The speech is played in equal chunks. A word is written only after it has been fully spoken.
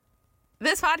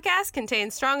This podcast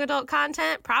contains strong adult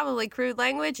content, probably crude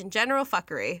language, and general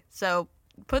fuckery. So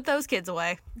put those kids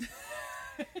away.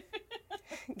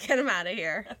 Get them out of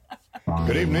here.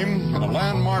 Good evening. In a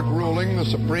landmark ruling, the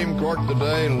Supreme Court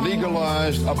today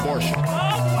legalized abortion.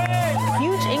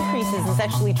 Huge increases in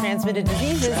sexually transmitted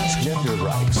diseases. Transgender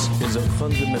rights is a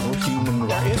fundamental human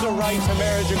right. There is a right to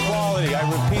marriage equality. I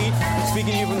repeat,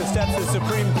 speaking to you from the steps of the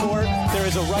Supreme Court, there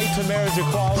is a right to marriage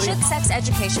equality. Should sex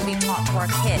education be taught to our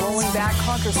kids? Rolling back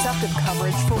contraceptive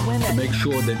coverage for women. To make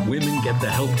sure that women get the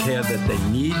health care that they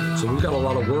need. So we've got a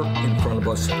lot of work in front of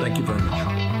us. Thank you very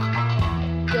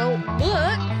much. Don't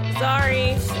look.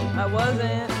 Sorry, I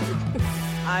wasn't.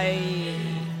 I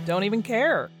don't even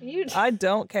care. I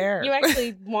don't care. You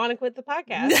actually want to quit the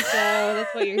podcast, so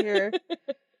that's what you're here.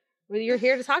 What you're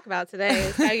here to talk about today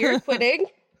is how you're quitting.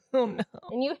 Oh no!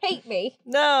 And you hate me.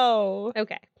 No.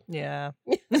 Okay. Yeah.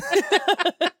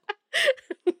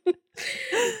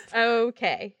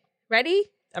 Okay. Ready?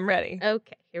 I'm ready.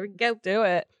 Okay. Here we go. Do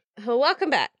it. Welcome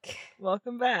back.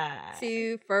 Welcome back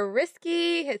to For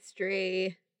Risky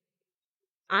History.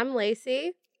 I'm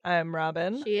Lacey. I'm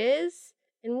Robin. She is.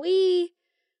 And we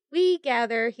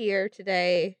gather here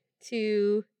today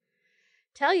to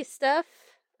tell you stuff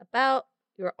about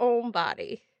your own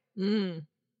body.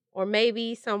 Or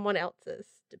maybe someone else's,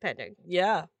 depending.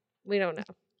 Yeah. We don't know.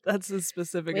 That's as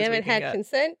specific we as haven't we can had get.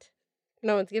 consent.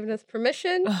 No one's given us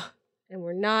permission. And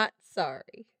we're not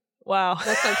sorry. Wow.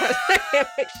 Well, sometimes I am,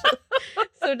 actually.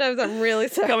 Sometimes I'm really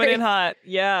sorry. Coming in hot.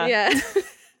 Yeah. Yeah.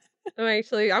 I'm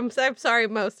sorry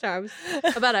most times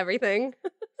about everything.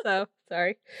 So,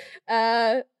 sorry.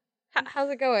 How's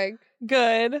it going?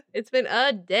 Good. It's been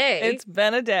a day. It's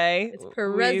been a day. It's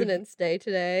President's Day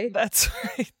today. That's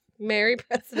right. Merry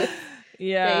President's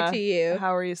Yeah. Day to you.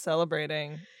 How are you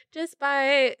celebrating? Just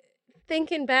by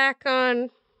thinking back on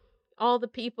all the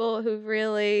people who've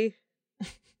really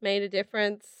made a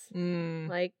difference.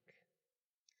 Like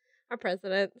our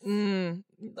presidents.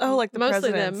 Oh, like the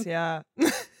Mostly presidents. them. Yeah.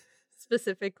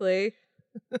 Specifically.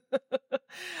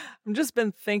 I've just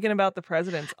been thinking about the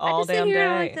presidents all I damn here, day.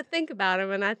 I like to think about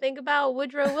him, and I think about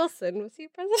Woodrow Wilson. Was he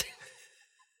president?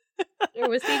 Or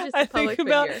was he just a public think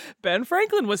about figure? Ben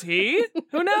Franklin. Was he?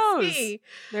 Who knows? Was he?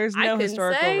 There's I no couldn't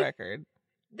historical say. record.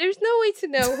 There's no way to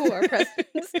know who our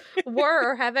presidents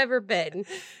were or have ever been.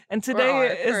 And are today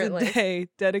is currently. a day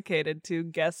dedicated to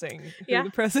guessing who Yeah.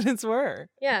 the presidents were.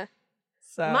 Yeah.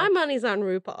 So My money's on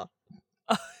RuPaul.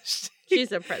 Oh,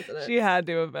 She's a president. She had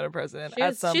to have been a president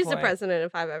at some she's point. a president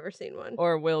if I've ever seen one.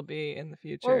 Or will be in the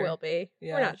future. Or will be.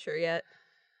 Yeah. We're not sure yet.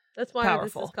 That's why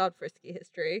Powerful. this is called Frisky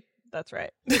History. That's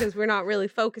right. Because we're not really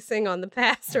focusing on the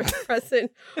past or the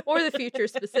present or the future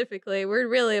specifically. We're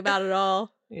really about it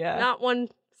all. Yeah. Not one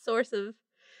source of...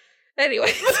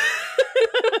 Anyway.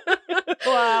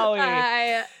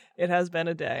 Wowie. It has been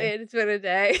a day. It's been a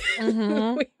day.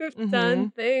 We've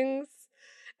done things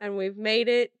and we've made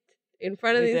it in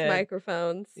front of We these did.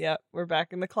 microphones. Yep. We're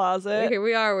back in the closet. Here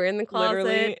we are. We're in the closet.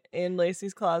 Literally in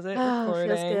Lacey's closet Oh,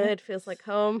 recording. feels good. Feels like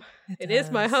home. It is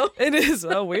does. my home. It is.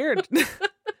 Oh, weird.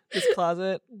 This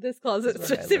closet. This closet This is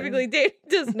where I specifically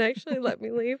doesn't actually let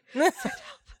me leave.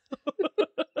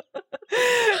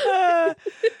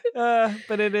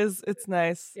 But it's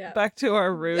nice. Yeah. Back to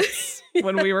our roots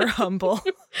when we were humble.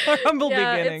 Our humble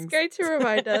beginnings. It's great to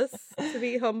remind us to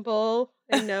be humble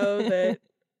and know that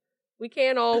we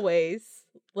can't always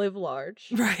live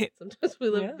large. Right. Sometimes we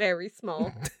live Yeah. very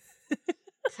small.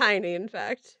 Tiny, in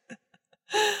fact.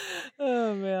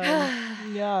 Oh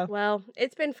man. Yeah. Well,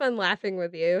 it's been fun laughing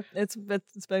with you. It's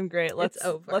been great. Let's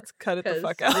over. Let's cut it the 'Cause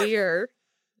fuck out.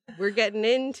 We're getting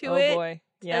into Oh it boy.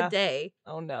 Yeah. today.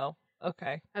 Oh no.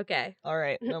 Okay. Okay. All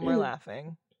right. No more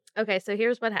laughing. Okay, so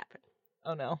here's what happened.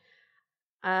 Oh no.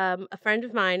 A friend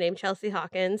of mine named Chelsea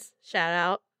Hawkins, shout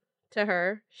out to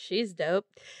her. She's dope.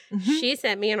 She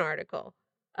sent me an article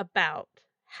about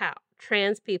how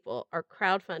trans people are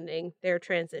crowdfunding their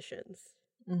transitions.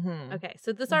 Okay,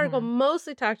 so this article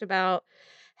mostly talked about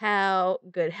how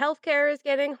good healthcare is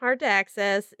getting hard to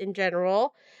access in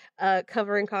general.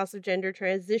 Covering costs of gender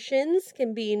transitions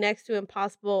can be next to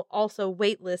impossible. Also,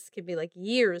 wait lists can be like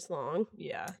years long.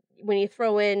 Yeah. When you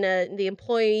throw in the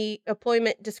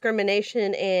employment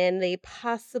discrimination and the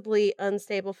possibly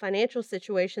unstable financial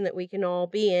situation that we can all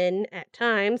be in at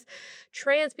times,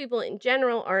 trans people in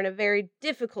general are in a very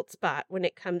difficult spot when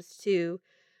it comes to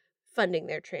funding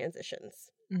their transitions.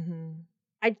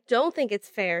 I don't think it's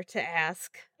fair to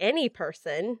ask any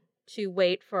person to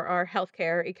wait for our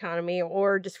healthcare economy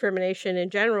or discrimination in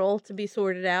general to be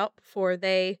sorted out before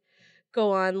they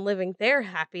go on living their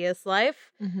happiest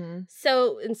life.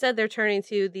 So instead, they're turning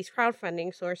to these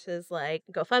crowdfunding sources like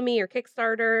GoFundMe or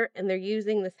Kickstarter, and they're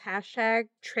using this hashtag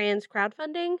trans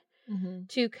crowdfunding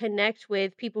to connect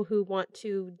with people who want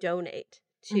to donate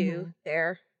to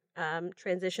their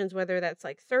transitions, whether that's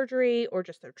like surgery or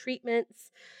just their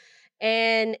treatments.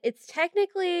 And it's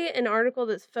technically an article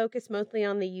that's focused mostly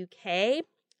on the UK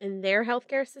and their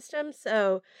healthcare system.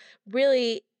 So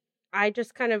really, I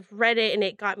just kind of read it and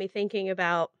it got me thinking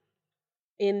about,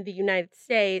 in the United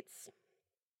States,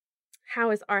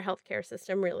 how is our healthcare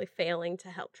system really failing to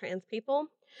help trans people?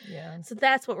 Yeah. So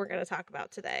that's what we're going to talk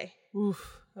about today.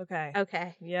 Oof. Okay.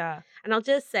 Okay. Yeah. And I'll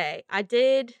just say, I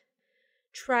did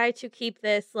try to keep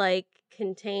this like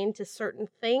contained to certain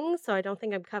things, so I don't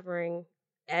think I'm covering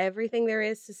everything there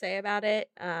is to say about it.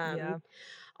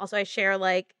 Also, I share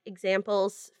like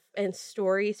examples and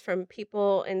stories from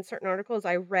people in certain articles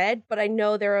I read, but I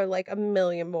know there are like a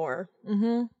million more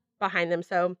behind them.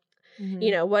 So,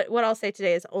 you know, what I'll say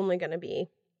today is only going to be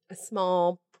a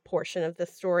small portion of the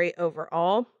story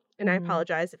overall. And I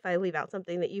apologize if I leave out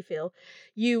something that you feel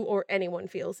you or anyone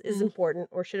feels is important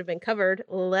or should have been covered.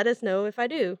 Let us know if I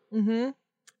do.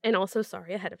 And also,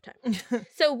 sorry ahead of time.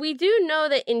 So we do know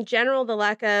that in general, the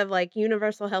lack of like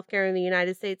universal healthcare in the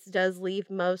United States does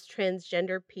leave most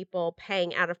transgender people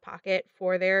paying out of pocket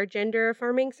for their gender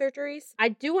affirming surgeries. I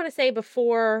do want to say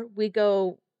before we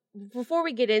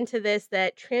get into this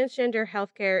that transgender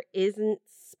healthcare isn't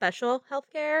special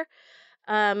healthcare.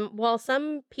 While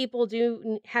some people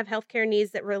do have healthcare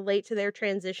needs that relate to their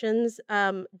transitions,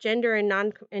 gender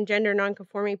and gender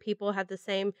nonconforming people have the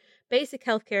same basic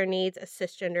healthcare needs as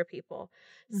cisgender people.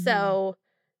 So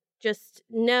just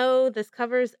know this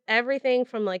covers everything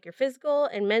from like your physical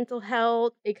and mental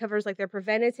health. It covers like their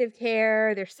preventative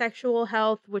care, their sexual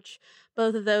health, which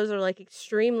both of those are like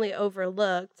extremely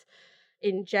overlooked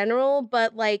in general,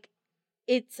 but like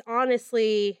it's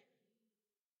honestly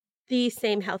the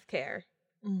same healthcare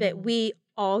that we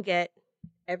all get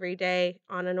every day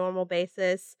on a normal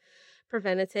basis,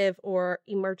 preventative or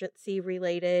emergency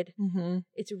related.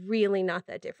 It's really not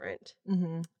that different.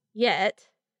 Yet,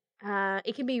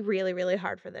 it can be really, really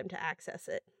hard for them to access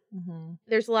it.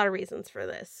 There's a lot of reasons for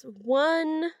this.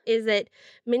 One is that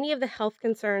many of the health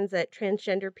concerns that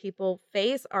transgender people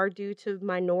face are due to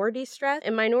minority stress.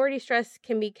 And minority stress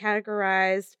can be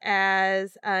categorized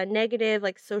as negative,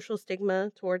 like social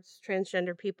stigma towards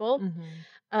transgender people,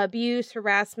 abuse,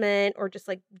 harassment, or just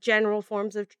like general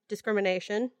forms of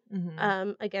discrimination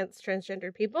against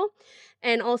transgender people.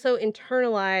 And also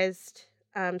internalized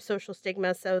social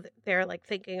stigma, so they're like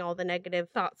thinking all the negative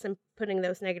thoughts and putting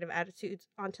those negative attitudes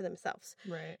onto themselves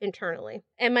internally.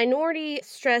 And minority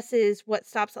stress is what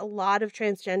stops a lot of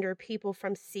transgender people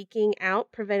from seeking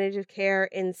out preventative care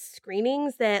and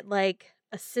screenings that like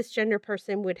a cisgender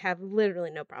person would have literally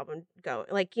no problem going.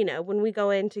 Like, you know, when we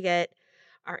go in to get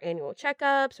our annual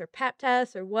checkups or pap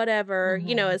tests or whatever,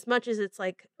 you know, as much as it's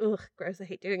like, ugh, gross, I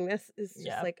hate doing this, is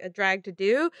just like a drag to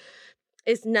do,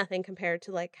 is nothing compared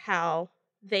to like how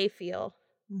they feel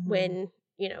when,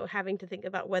 you know, having to think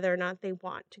about whether or not they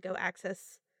want to go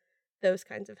access those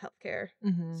kinds of healthcare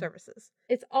services.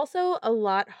 It's also a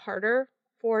lot harder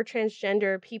for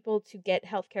transgender people to get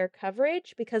healthcare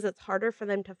coverage because it's harder for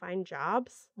them to find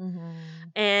jobs.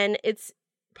 And it's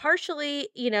partially,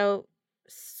 you know,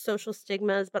 social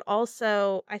stigmas, but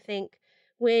also I think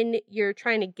when you're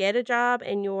trying to get a job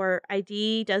and your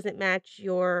ID doesn't match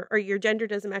your gender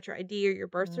doesn't match your ID or your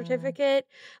birth certificate,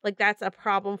 like that's a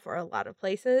problem for a lot of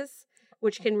places,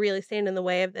 which can really stand in the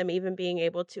way of them even being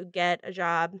able to get a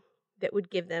job that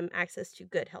would give them access to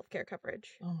good healthcare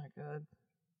coverage. Oh my God.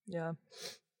 Yeah.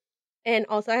 And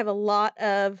also I have a lot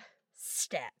of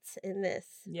stats in this.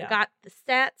 Yeah. I got the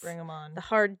stats, Bring them on. the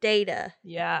hard data,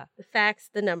 Yeah. the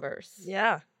facts, the numbers.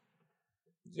 Yeah.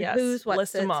 Yes. Who's what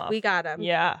List them sits. off. We got them.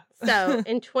 Yeah. So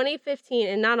in 2015,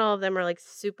 and not all of them are like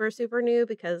super, super new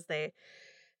because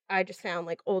I just found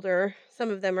like older. Some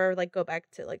of them are like go back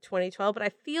to like 2012. But I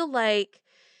feel like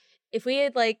if we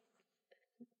had like,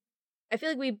 I feel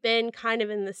like we've been kind of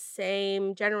in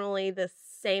generally the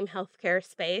same healthcare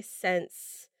space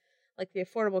since like the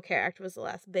Affordable Care Act was the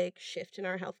last big shift in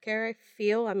our healthcare. I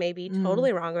feel I may be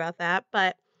totally wrong about that,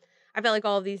 but I felt like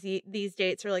all of these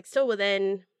dates are like still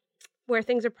within where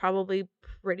things are probably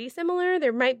pretty similar.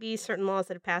 There might be certain laws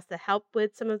that have passed to help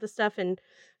with some of the stuff in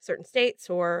certain states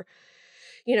or,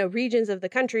 you know, regions of the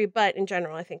country. But in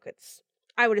general, I think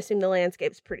I would assume the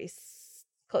landscape's pretty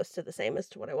close to the same as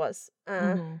to what it was.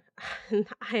 I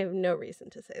have no reason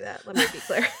to say that. Let me be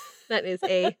clear. That is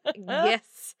a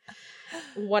yes,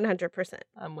 100%.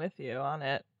 I'm with you on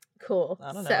it. Cool.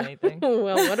 I don't know anything.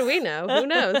 Well, what do we know? Who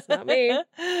knows? Not me.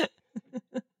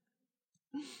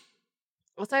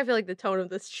 Also, I feel like the tone of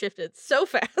this shifted so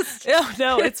fast.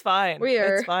 No, it's fine.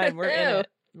 It's fine. We're in it.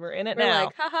 We're in it We're now.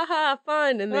 like, ha ha ha,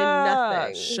 fun, and then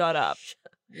nothing. Shut up.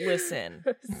 Listen.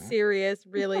 Serious,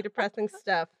 really depressing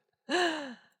stuff.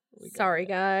 Sorry,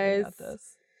 guys. We got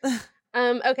this.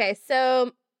 Okay,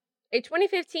 so a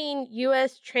 2015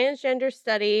 U.S. transgender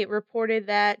study reported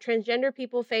that transgender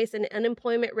people face an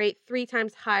unemployment rate 3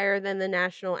 times higher than the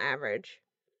national average,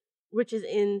 which is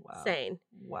insane.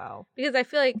 Wow. Because I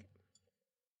feel like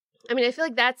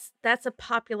that's a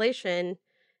population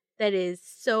that is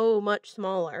so much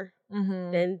smaller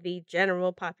than the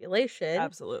general population.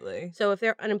 Absolutely. So if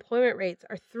their unemployment rates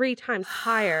are 3 times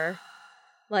higher,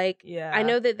 like, I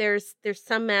know that there's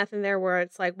some math in there where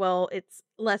it's like, well, it's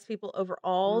less people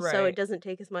overall, so it doesn't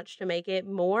take as much to make it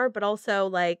more, but also,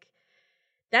 like,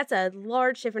 that's a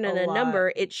large difference in a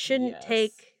number. It shouldn't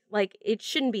it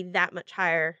shouldn't be that much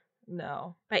higher.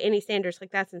 No. By any standards.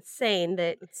 Like, that's insane.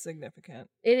 It's significant.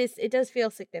 It does feel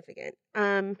significant.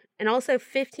 And also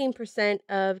 15%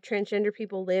 of transgender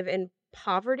people live in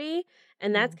poverty,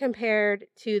 and that's compared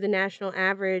to the national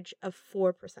average of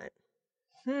 4%.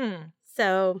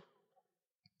 So,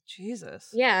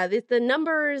 Jesus. Yeah, the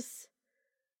numbers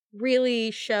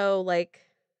really show, like,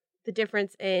 the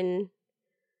difference in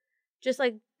just,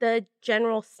 like, the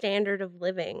general standard of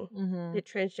living that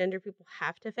transgender people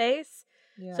have to face.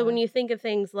 Yeah. So when you think of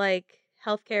things like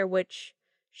healthcare, which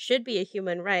should be a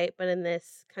human right, but in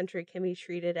this country can be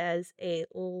treated as a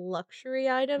luxury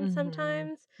item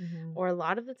sometimes, or a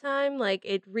lot of the time, like,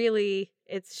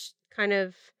 it's kind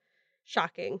of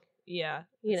shocking. Yeah.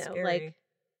 You know, scary. like,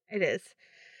 it is.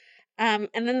 And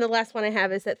then the last one I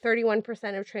have is that 31%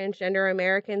 of transgender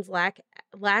Americans lack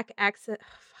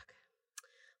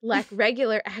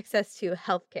regular access to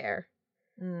healthcare.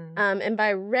 And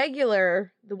by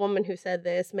regular, the woman who said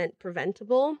this meant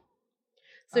preventable.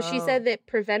 So she said that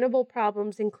preventable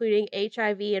problems, including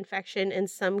HIV infection and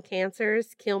some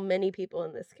cancers, kill many people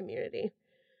in this community.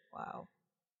 Wow.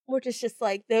 Which is just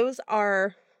like, those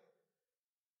are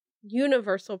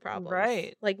universal problems.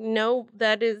 Right. Like,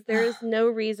 there is no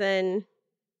reason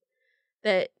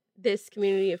that this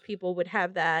community of people would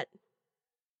have that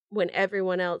when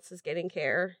everyone else is getting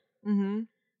care.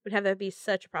 Would have that be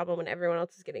such a problem when everyone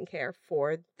else is getting care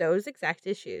for those exact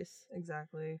issues.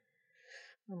 Exactly.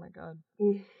 Oh my God.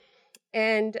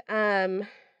 And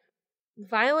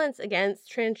violence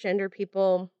against transgender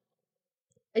people,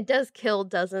 it does kill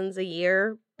dozens a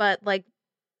year, but, like,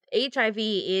 HIV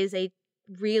is a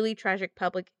really tragic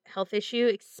public health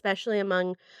issue, especially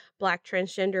among Black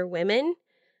transgender women.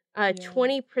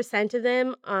 20% of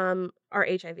them are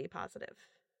HIV positive.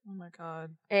 Oh my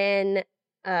God. And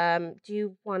do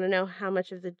you want to know how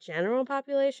much of the general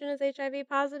population is HIV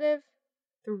positive?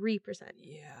 3%.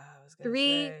 Yeah, I was gonna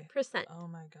say 3%. Oh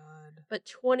my God. But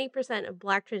 20% of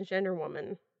Black transgender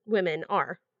women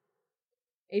are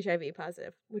HIV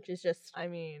positive, which is just, I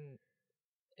mean,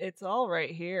 it's all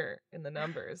right here in the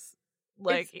numbers.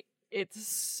 Like, it's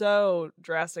so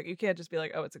drastic. You can't just be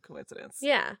like, oh, it's a coincidence.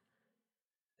 Yeah.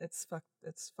 It's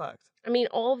fucked. I mean,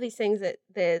 all of these things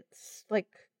that like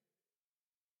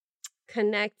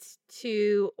connect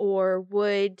to or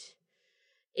would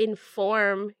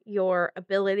inform your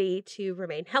ability to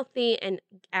remain healthy and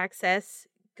access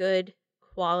good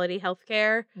quality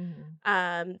healthcare.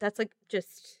 That's, like,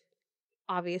 just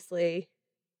obviously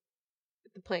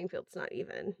the playing field's not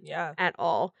even at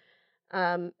all.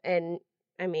 And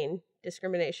I mean,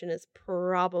 discrimination is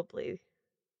probably,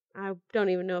 I don't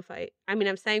even know if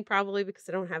I'm saying probably because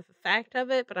I don't have the fact of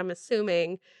it, but I'm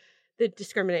assuming the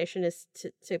discrimination is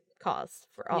to cause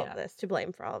for all of this, to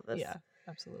blame for all of this. Yeah,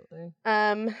 absolutely.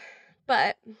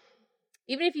 But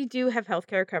even if you do have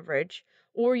healthcare coverage,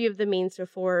 or you have the means to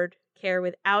afford care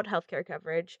without healthcare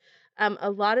coverage,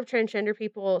 a lot of transgender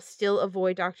people still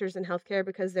avoid doctors and healthcare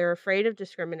because they're afraid of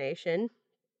discrimination.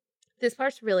 This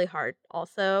part's really hard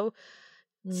also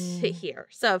to hear.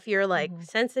 So if you're, like,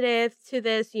 sensitive to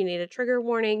this, you need a trigger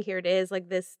warning. Here it is. Like,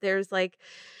 this, there's, like,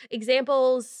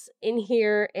 examples in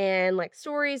here and, like,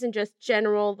 stories and just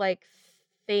general, like,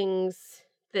 things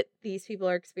that these people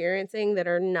are experiencing that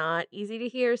are not easy to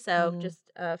hear. So just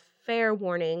a fair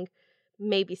warning.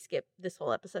 Maybe skip this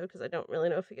whole episode because I don't really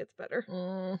know if it gets better.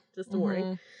 Just a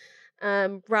warning.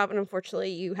 Robin,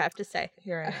 unfortunately, you have to stay.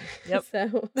 Here I am. Yep.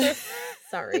 So,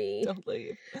 sorry. Don't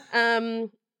leave.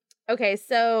 Okay,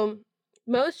 so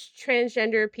most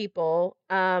transgender people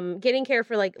getting care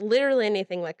for, like, literally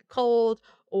anything, like a cold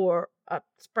or a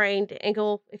sprained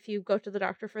ankle if you go to the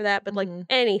doctor for that, but like Mhm.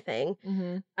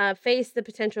 anything, face the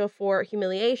potential for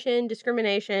humiliation,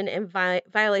 discrimination, and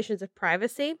violations of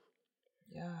privacy.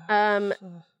 Yeah.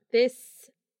 This,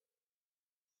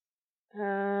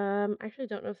 I actually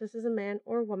don't know if this is a man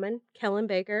or woman, Kellen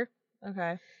Baker,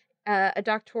 Okay. a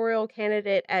doctoral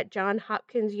candidate at Johns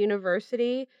Hopkins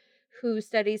University who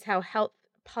studies how health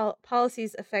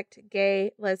policies affect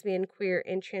gay, lesbian, queer,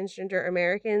 and transgender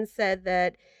Americans, said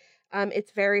that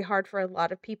it's very hard for a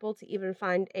lot of people to even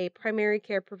find a primary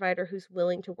care provider who's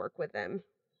willing to work with them.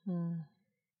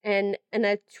 And in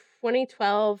a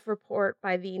 2012 report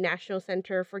by the National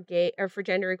Center for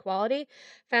Gender Equality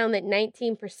found that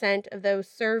 19% of those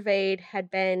surveyed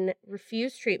had been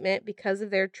refused treatment because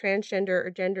of their transgender or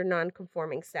gender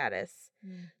nonconforming status.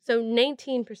 So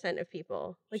 19% of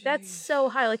people, like that's so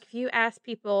high. Like if you ask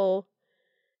people,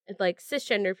 like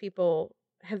cisgender people,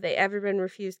 have they ever been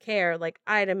refused care? Like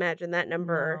I'd imagine that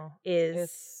number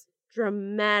is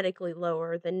dramatically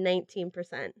lower than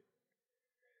 19%.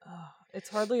 It's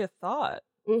hardly a thought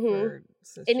Mm-hmm. for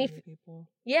cisgender people.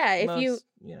 Yeah, if Most,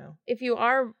 if you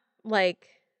are like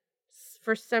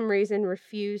for some reason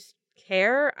refused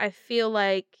care, I feel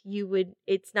like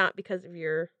it's not because of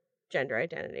your gender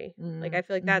identity. Like I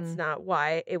feel like that's not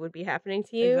why it would be happening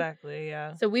to you. Exactly,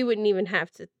 yeah. So we wouldn't even have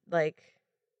to like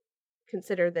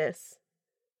consider this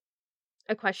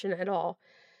a question at all.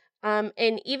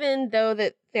 And even though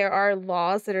that there are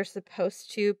laws that are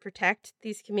supposed to protect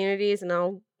these communities, and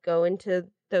I'll go into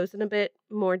those in a bit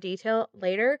more detail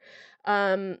later,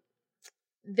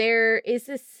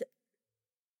 there's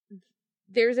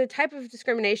a type of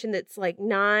discrimination that's like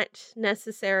not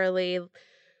necessarily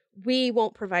we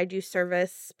won't provide you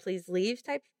service, please leave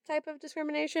type of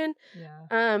discrimination.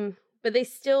 Yeah. But they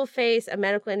still face a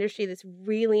medical industry that's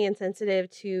really insensitive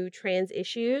to trans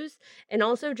issues and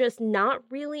also just not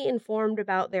really informed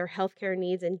about their healthcare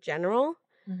needs in general.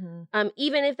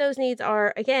 Even if those needs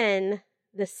are, again,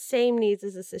 the same needs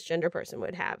as a cisgender person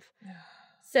would have.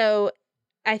 So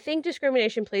I think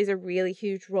discrimination plays a really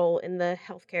huge role in the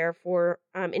healthcare for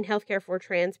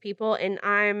trans people. And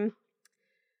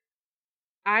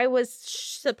I was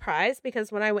surprised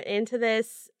because when I went into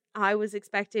this, I was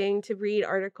expecting to read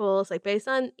articles, like based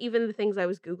on even the things I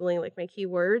was Googling, like my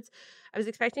keywords, I was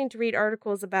expecting to read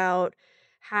articles about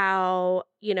how,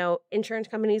 insurance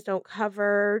companies don't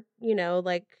cover,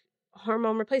 like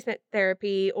hormone replacement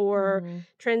therapy or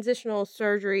transitional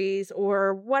surgeries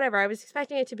or whatever. I was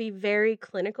expecting it to be very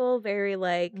clinical, very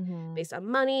like based on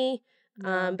money,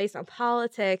 based on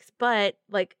politics. But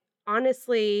like,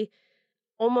 honestly,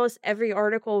 almost every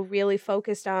article really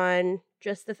focused on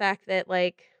just the fact that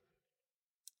like,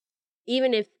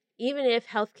 even if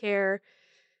healthcare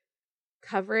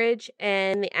coverage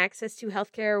and the access to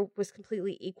healthcare was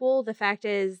completely equal, the fact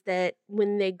is that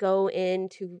when they go in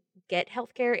to get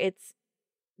healthcare,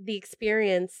 the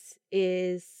experience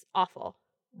is awful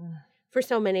for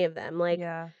so many of them. Like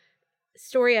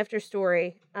story after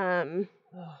story. And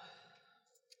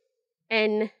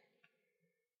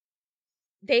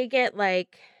they get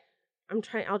like,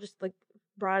 I'll just like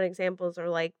broad examples are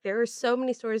like, there are so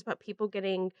many stories about people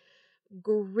getting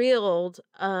grilled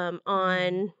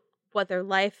on what their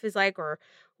life is like, or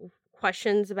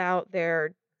questions about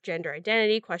their gender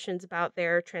identity, questions about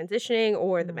their transitioning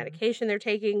or the medication they're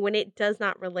taking when it does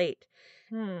not relate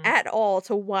at all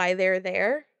to why they're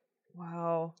there.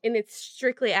 Wow. And it's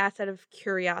strictly asked out of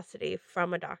curiosity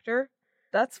from a doctor.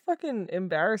 That's fucking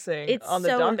embarrassing. It's on the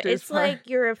doctor's it's part. like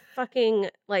you're a fucking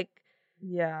like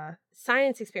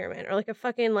science experiment or like a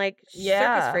fucking like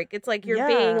circus freak. It's like you're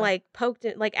being like poked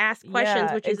and like asked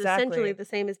questions, which is essentially the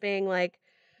same as being like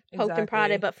poked and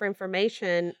prodded, but for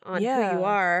information on who you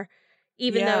are,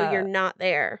 even though you're not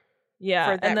there.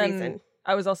 For that reason.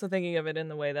 I was also thinking of it in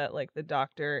the way that like the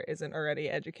doctor isn't already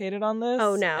educated on this.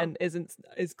 Oh no. And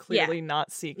is clearly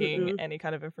not seeking any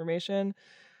kind of information.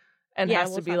 And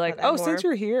has to be like, since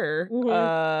you're here,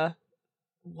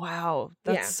 wow,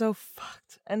 that's so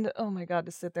fucked. And oh my God,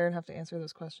 to sit there and have to answer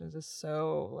those questions is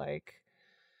so like,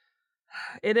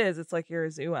 it is. It's like you're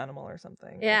a zoo animal or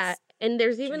something. Yeah. And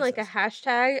there's even like a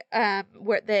hashtag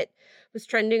where that was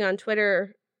trending on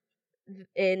Twitter.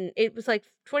 And it was like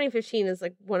 2015 is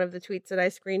like one of the tweets that I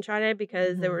screenshotted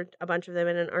because there were a bunch of them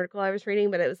in an article I was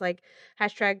reading, but it was like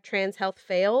hashtag trans health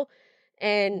fail.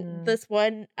 And this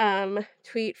one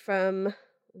tweet from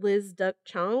Liz Duck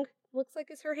Chong, looks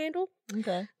like is her handle.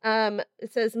 Okay.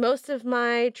 It says, most of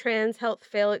my trans health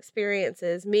fail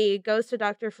experiences, me goes to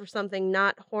doctor for something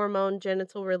not hormone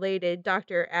genital related.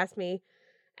 Doctor asked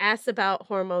asks about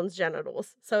hormones,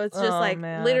 genitals. So it's just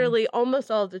man. literally almost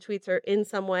all of the tweets are in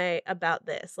some way about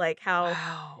this, like how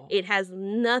Wow. it has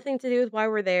nothing to do with why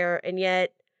we're there, and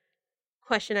yet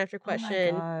question after Oh my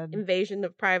question, God. invasion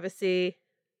of privacy,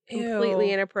 completely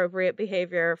Ew. inappropriate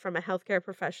behavior from a healthcare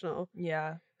professional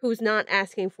Yeah. who's not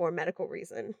asking for a medical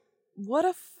reason. What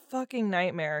a fucking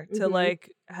nightmare to Mhm.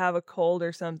 like have a cold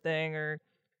or something, or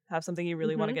have something you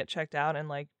really want to Mhm. get checked out, and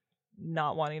like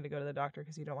not wanting to go to the doctor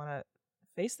because you don't want to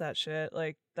face that shit.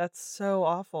 Like, that's so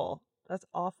awful. That's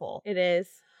awful. It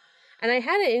is. And I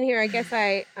had it in here. I guess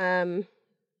I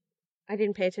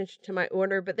didn't pay attention to my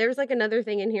order, but there's like another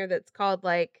thing in here that's called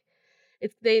like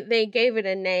they gave it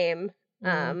a name.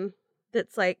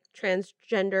 That's like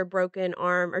transgender broken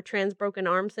arm or trans broken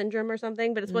arm syndrome or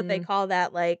something, but it's what they call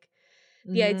that, like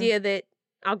the idea that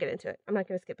I'll get into it. I'm not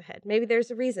going to skip ahead. Maybe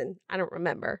there's a reason. I don't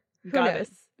remember. Who Got knows?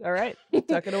 it. All right.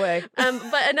 Tuck it away.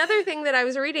 But another thing that I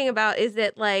was reading about is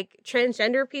that like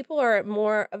transgender people are at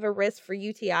more of a risk for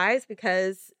UTIs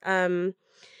because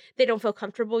they don't feel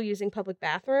comfortable using public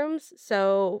bathrooms.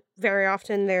 So very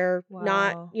often they're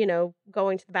not, Wow.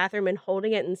 going to the bathroom and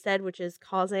holding it instead, which is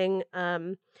causing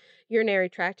urinary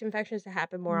tract infections to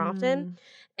happen more often.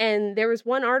 And there was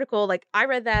one article, like I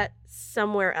read that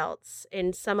somewhere else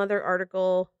in some other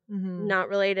article, not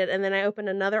related. And then I opened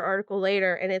another article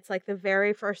later, and it's like the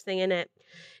very first thing in it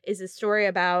is a story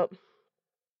about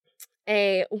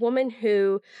a woman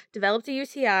who developed a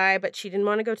UTI, but she didn't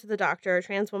want to go to the doctor, a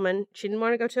trans woman. She didn't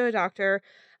want to go to a doctor.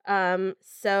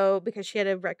 So because she had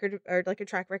a record or like a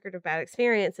track record of bad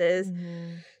experiences.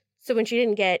 So when she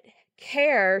didn't get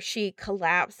care, she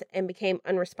collapsed and became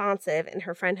unresponsive, and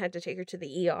her friend had to take her to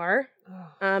the ER.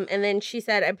 And then she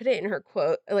said, I put it in her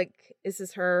quote, like, this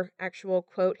is her actual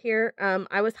quote here.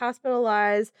 I was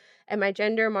hospitalized and my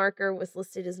gender marker was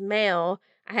listed as male.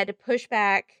 I had to push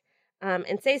back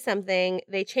and say something.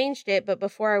 They changed it, but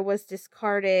before I was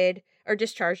discharged,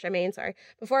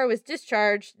 before I was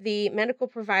discharged, the medical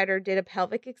provider did a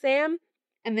pelvic exam.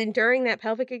 And then during that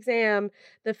pelvic exam,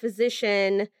 the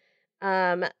physician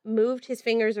moved his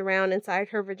fingers around inside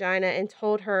her vagina and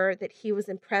told her that he was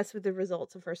impressed with the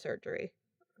results of her surgery.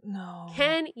 No.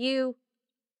 Can you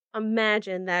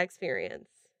imagine that experience?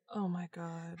 Oh my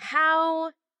God.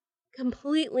 How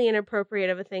completely inappropriate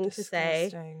of a thing to say.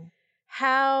 Disgusting.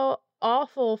 How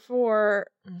awful for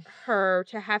her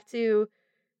to have to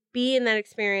be in that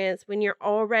experience when you're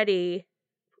already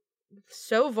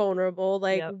so vulnerable.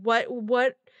 Like, Yep.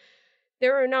 what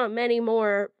there are not many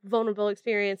more vulnerable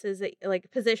experiences that,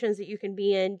 like, positions that you can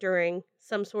be in during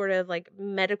some sort of like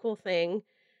medical thing,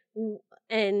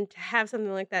 and to have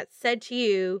something like that said to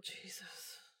you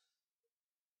Jesus.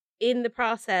 in the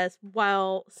process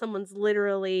while someone's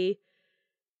literally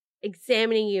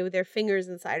examining you with their fingers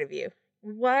inside of you.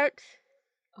 What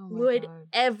Oh my would God.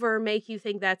 ever make you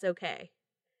think that's okay?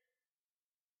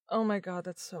 Oh my God,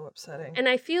 that's so upsetting. And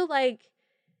I feel like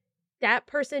that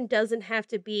person doesn't have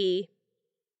to be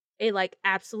a like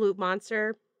absolute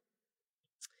monster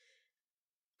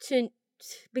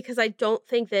because I don't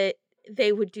think that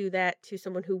they would do that to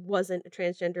someone who wasn't a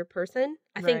transgender person.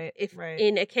 I think Right, if right.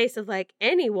 in a case of like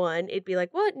anyone, it'd be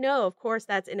like, what? No, of course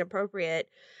that's inappropriate.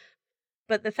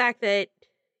 But the fact that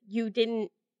you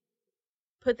didn't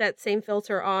put that same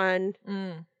filter on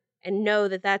and know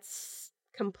that that's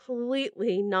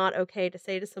completely not okay to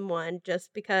say to someone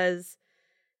just because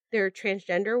they're a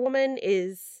transgender woman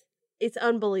it's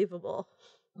unbelievable.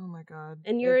 Oh my God.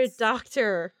 And you're a It's-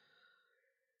 doctor.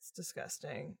 It's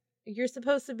disgusting. You're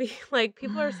supposed to be like,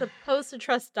 people are supposed to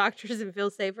trust doctors and feel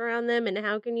safe around them. And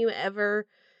how can you ever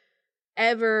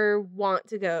want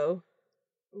to go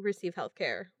receive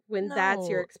healthcare when that's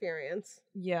your No. experience?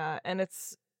 Yeah, and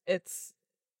it's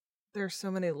there's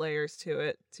so many layers to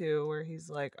it too, where he's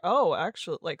like, oh,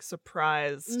 actually, like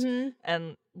surprised, and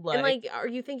And like, are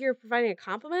you think you're providing a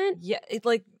compliment? yeah,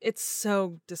 it's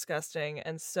so disgusting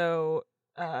and so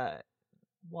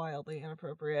wildly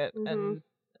inappropriate, and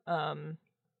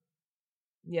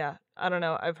yeah, I don't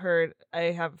know. I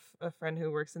have a friend who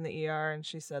works in the ER, and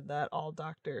she said that all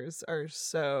doctors are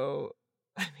so,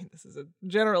 I mean, this is a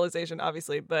generalization,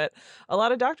 obviously, but a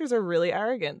lot of doctors are really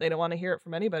arrogant. They don't want to hear it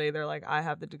from anybody. They're like, I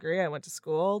have the degree, I went to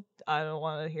school, I don't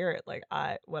want to hear it. Like,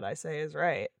 what I say is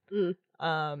right.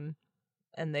 And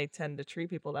they tend to treat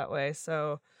people that way.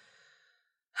 So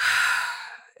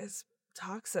it's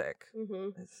toxic.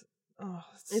 It's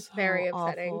so very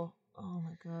upsetting. awful. Oh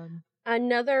my God.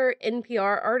 Another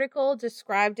NPR article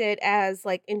described it as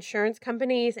like insurance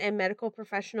companies and medical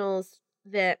professionals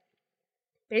that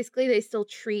basically they still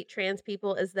treat trans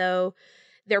people as though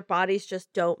their bodies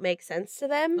just don't make sense to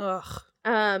them.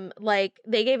 Ugh. Like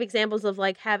they gave examples of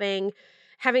like having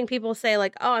having people say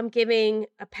like, "Oh, I'm giving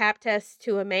a pap test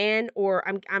to a man," or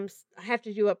I have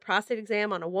to do a prostate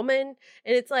exam on a woman,"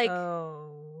 and it's like,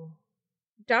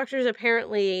 doctors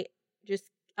apparently just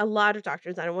a lot of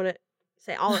doctors. I don't want to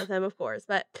say all of them, of course,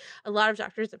 but a lot of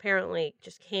doctors apparently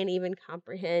just can't even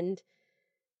comprehend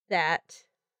that.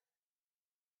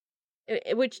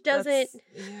 Which doesn't.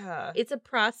 It's a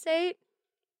prostate.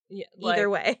 Yeah, either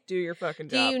way. Do your fucking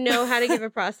job. Do you know how to give a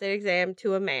prostate exam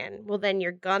to a man? Well, then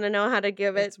you're gonna know how to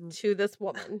give it to this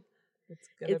woman. It's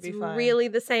gonna be fine. Really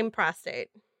the same prostate.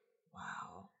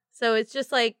 Wow. So it's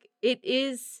just like, it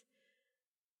is,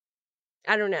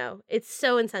 I don't know. It's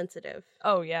so insensitive.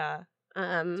 Oh yeah.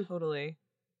 Totally.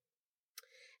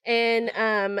 And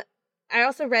I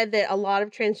also read that a lot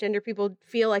of transgender people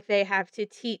feel like they have to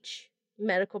teach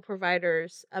medical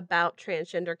providers about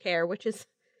transgender care, which is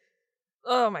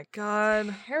oh my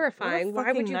god, terrifying.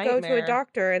 Why would you go to a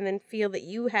doctor and then feel that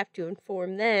you have to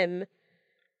inform them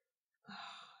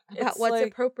about what's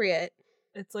appropriate?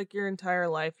 It's like your entire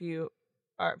life people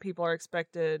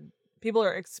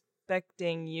are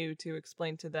expecting you to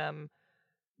explain to them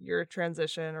your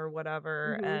transition or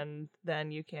whatever, and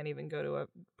then you can't even go to a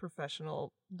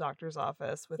professional doctor's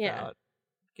office without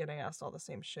getting asked all the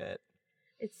same shit.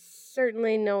 It's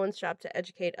certainly no one's job to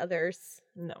educate others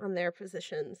on their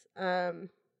positions. But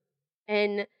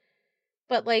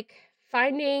like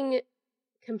finding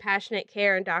compassionate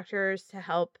care and doctors to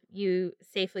help you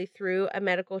safely through a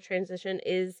medical transition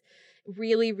is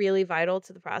really, really vital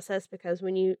to the process, because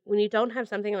when you don't have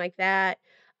something like that,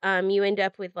 you end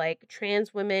up with like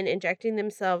trans women injecting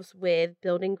themselves with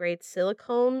building grade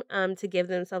silicone to give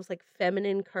themselves like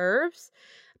feminine curves.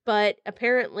 But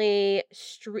apparently,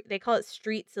 they call it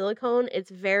street silicone. It's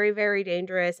very, very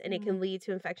dangerous, and it can lead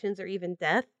to infections or even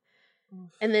death.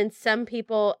 And then some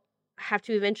people have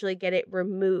to eventually get it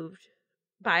removed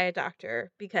by a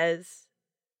doctor because,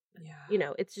 you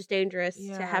know, it's just dangerous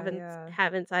to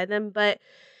have inside them. But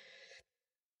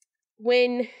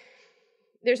when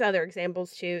there's other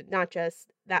examples too, not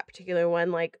just that particular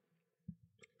one, like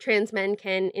trans men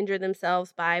can injure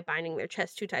themselves by binding their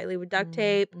chest too tightly with duct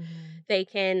tape. They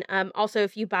can also,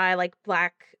 if you buy like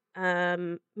black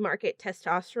market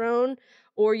testosterone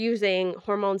or using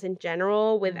hormones in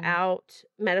general without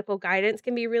medical guidance,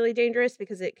 can be really dangerous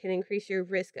because it can increase your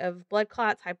risk of blood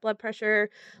clots, high blood pressure,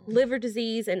 liver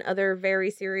disease, and other very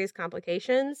serious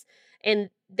complications. And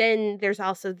then there's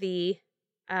also the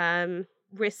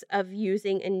risk of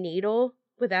using a needle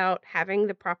without having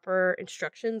the proper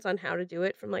instructions on how to do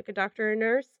it from like a doctor or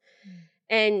nurse.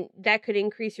 And that could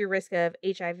increase your risk of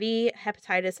HIV,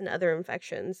 hepatitis, and other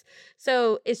infections.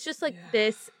 So it's just like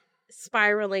this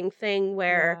spiraling thing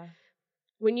where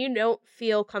when you don't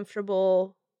feel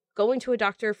comfortable going to a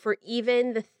doctor for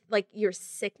even the like your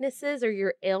sicknesses or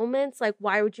your ailments, like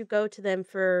why would you go to them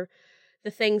for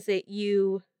the things that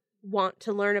you want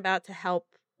to learn about to help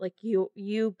like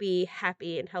you be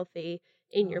happy and healthy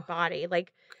in your body?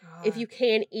 Like if you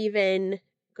can't even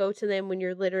go to them when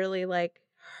you're literally like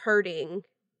hurting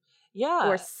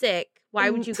or sick, why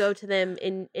would you go to them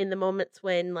in the moments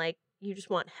when like you just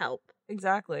want help?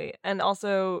 Exactly. And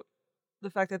also the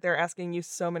fact that they're asking you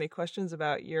so many questions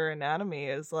about your anatomy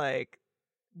is like,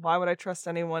 why would I trust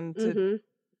anyone to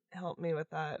help me with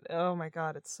that? Oh my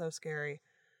god, it's so scary.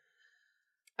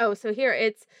 Oh, so here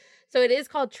it is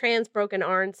called trans broken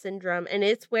arm syndrome, and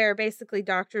it's where basically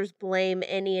doctors blame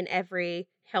any and every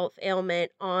health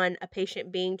ailment on a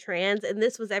patient being trans, and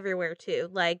this was everywhere too.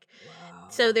 Like,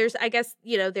 so there's, I guess,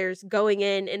 you know, there's going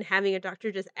in and having a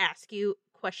doctor just ask you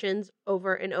questions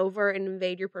over and over and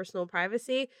invade your personal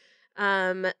privacy,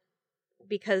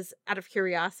 because out of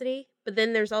curiosity. But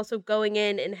then there's also going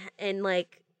in and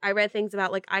like I read things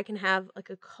about like I can have like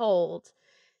a cold.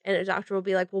 And a doctor will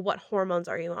be like, well, what hormones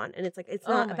are you on? And it's like, it's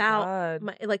not about,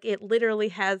 like, it literally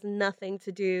has nothing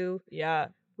to do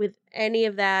with any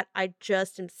of that. I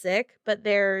just am sick. But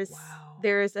there's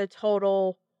a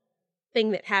total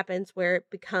thing that happens where it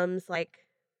becomes, like,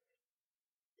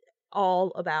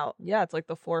 all about. Yeah, it's like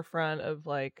the forefront of,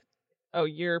 like, oh,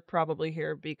 you're probably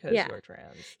here because you're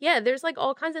trans. Yeah, there's, like,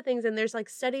 all kinds of things. And there's, like,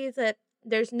 studies that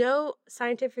there's no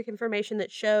scientific information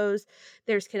that shows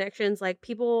there's connections. Like,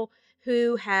 people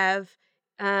who have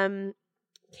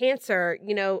cancer,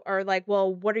 you know, are like,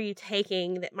 well, what are you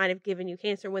taking that might have given you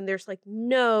cancer? When there's like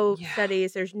no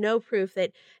studies, there's no proof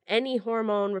that any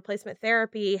hormone replacement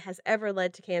therapy has ever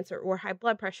led to cancer or high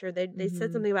blood pressure. They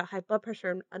said something about high blood pressure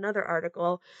in another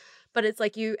article, but it's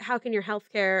like how can your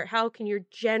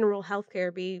general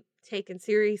healthcare be taken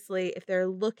seriously if they're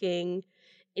looking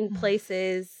in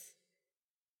places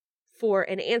for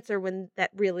an answer when that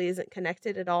really isn't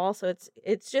connected at all. So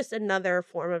it's just another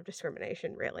form of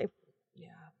discrimination, really.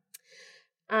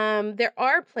 Yeah. There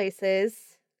are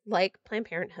places like Planned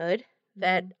Parenthood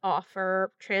that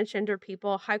offer transgender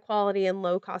people high quality and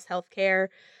low cost health care.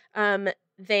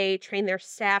 They train their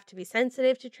staff to be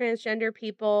sensitive to transgender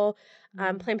people.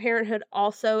 Planned Parenthood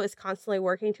also is constantly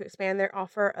working to expand their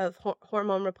offer of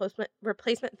hormone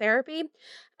replacement therapy.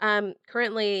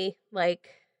 Currently, like,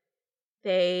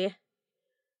 they,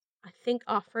 I think,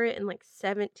 offer it in like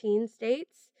 17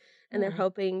 states, and they're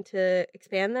hoping to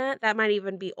expand that. That might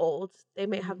even be old. They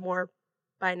may have more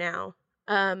by now.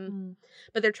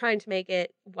 But they're trying to make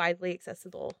it widely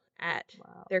accessible at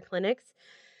their clinics.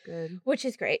 Good. Which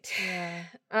is great. Yeah.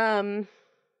 And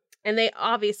they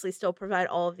obviously still provide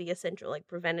all of the essential, like,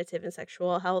 preventative and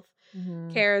sexual health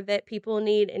care that people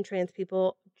need, and trans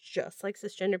people, just like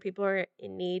cisgender people, are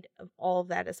in need of all of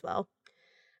that as well.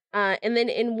 And then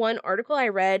in one article I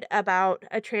read about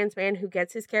a trans man who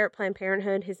gets his care at Planned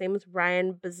Parenthood. His name was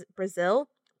Ryan Brazel.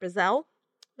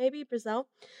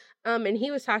 And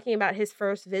he was talking about his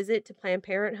first visit to Planned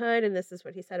Parenthood, and this is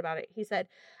what he said about it. He said,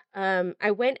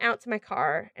 I went out to my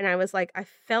car, and I was like, I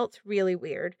felt really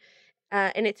weird.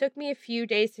 And it took me a few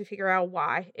days to figure out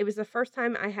why. It was the first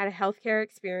time I had a healthcare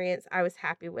experience I was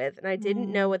happy with, and I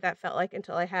didn't know what that felt like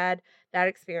until I had that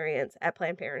experience at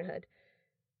Planned Parenthood.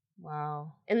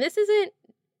 Wow. And this isn't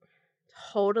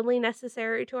totally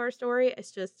necessary to our story.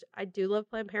 It's just, I do love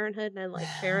Planned Parenthood, and I like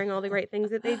sharing all the great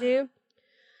things that they do.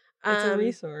 It's a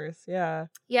resource, yeah.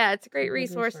 Yeah, it's a great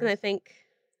resource, and I think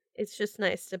it's just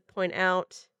nice to point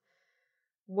out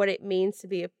what it means to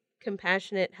be a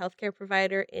compassionate healthcare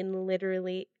provider in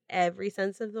literally every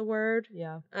sense of the word.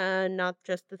 Yeah. Not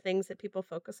just the things that people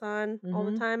focus on all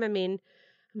the time. I mean,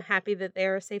 I'm happy that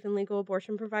they're a safe and legal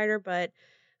abortion provider, but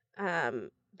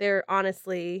they're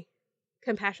honestly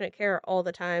compassionate care all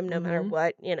the time, no matter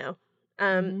what, you know.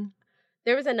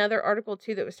 There was another article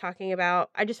too that was talking about,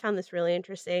 I just found this really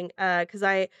interesting, because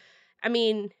I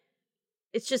mean,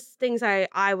 it's just things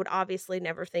I would obviously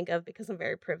never think of because I'm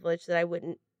very privileged that I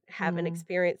wouldn't have an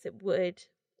experience that would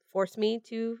force me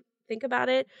to think about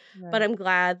it. Right. But I'm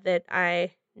glad that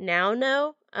I now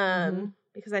know,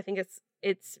 because I think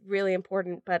it's really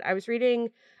important. But I was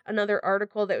reading another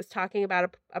article that was talking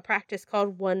about a practice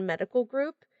called One Medical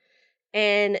Group.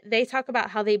 And they talk about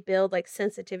how they build like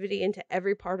sensitivity into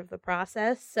every part of the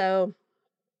process. So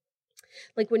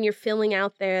like when you're filling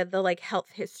out the like health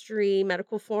history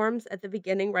medical forms at the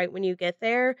beginning, right when you get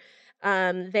there,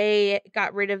 they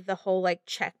got rid of the whole like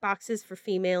check boxes for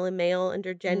female and male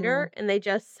under gender, and they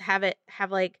just have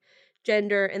like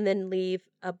gender and then leave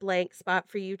a blank spot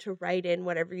for you to write in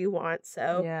whatever you want.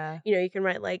 So, you know, you can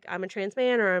write like, I'm a trans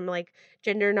man, or I'm like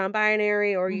gender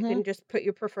non-binary, or you can just put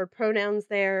your preferred pronouns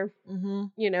there.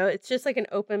 You know, it's just like an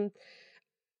open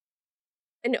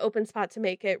spot to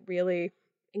make it really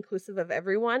inclusive of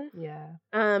everyone. Yeah.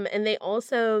 And they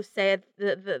also said,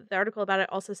 the article about it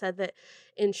also said that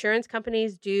insurance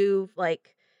companies do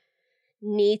like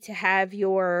need to have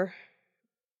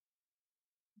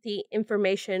the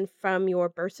information from your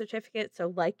birth certificate,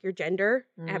 so like your gender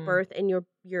at birth and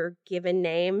your given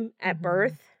name at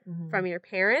birth from your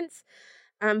parents.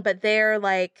 But they're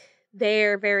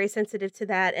very sensitive to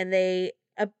that, and they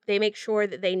make sure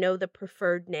that they know the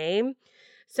preferred name.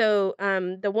 So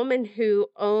the woman who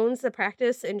owns the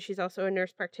practice, and she's also a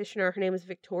nurse practitioner, her name is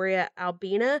Victoria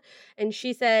Albina, and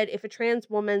she said if a trans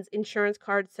woman's insurance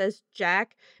card says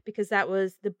Jack because that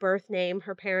was the birth name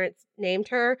her parents named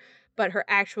her, but her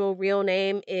actual real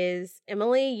name is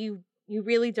Emily, you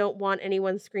really don't want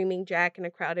anyone screaming Jack in a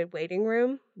crowded waiting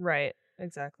room. Right.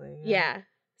 Exactly. Yeah.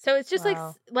 So it's just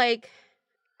like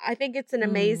I think it's an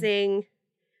amazing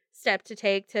step to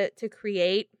take to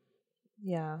create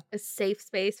a safe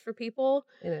space for people.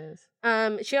 It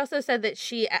is. She also said that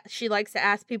she likes to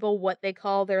ask people what they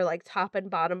call their like top and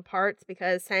bottom parts,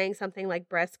 because saying something like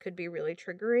breast could be really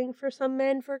triggering for some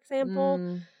men, for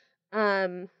example.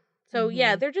 So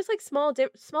yeah, they're just like small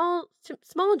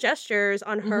gestures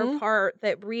on her part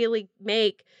that really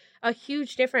make a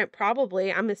huge difference,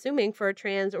 probably, I'm assuming, for a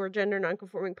trans or gender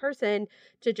nonconforming person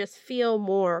to just feel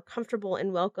more comfortable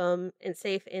and welcome and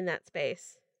safe in that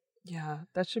space. Yeah,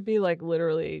 that should be like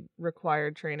literally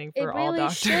required training for all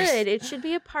doctors. It really should. It should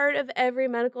be a part of every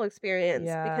medical experience.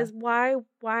 Yeah. Because why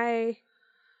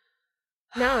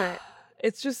not?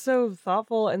 It's just so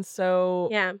thoughtful and so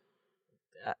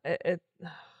it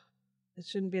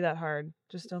shouldn't be that hard.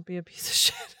 Just don't be a piece of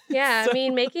shit. Yeah, I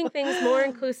mean, making things more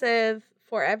inclusive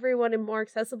for everyone and more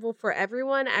accessible for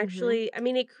everyone actually, I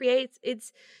mean,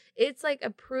 it's like a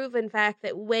proven fact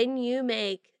that when you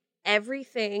make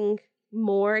everything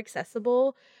more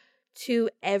accessible to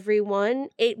everyone,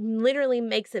 it literally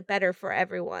makes it better for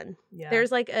everyone. Yeah.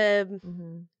 There's like a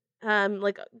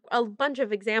bunch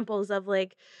of examples of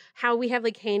like how we have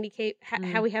like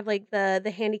how we have like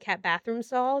the handicap bathroom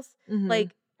stalls.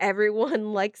 Like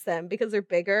everyone likes them because they're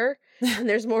bigger and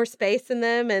there's more space in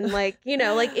them, and like, you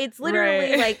know, like it's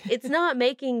literally like it's not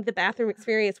making the bathroom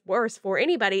experience worse for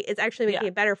anybody, it's actually making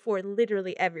it better for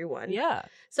literally everyone.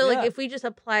 So like if we just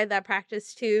apply that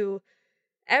practice to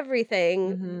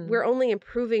everything, we're only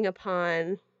improving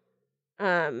upon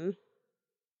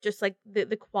just like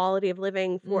the quality of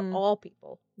living for all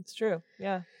people. It's true.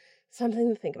 Yeah.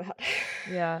 Something to think about.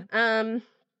 Yeah.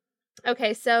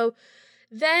 Okay, so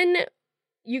then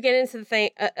you get into the thing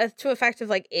to effect of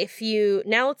like, if you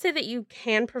now, let's say that you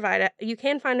can find a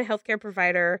healthcare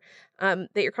provider that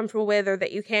you're comfortable with, or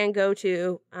that you can go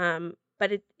to,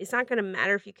 but it's not going to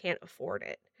matter if you can't afford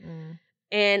it.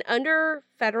 And under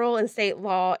federal and state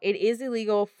law, it is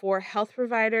illegal for health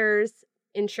providers,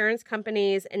 insurance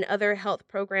companies, and other health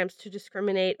programs to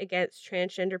discriminate against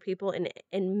transgender people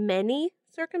in many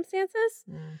circumstances.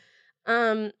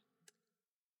 And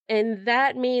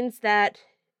that means that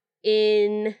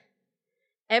in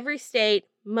every state,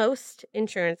 most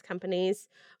insurance companies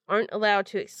aren't allowed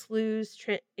to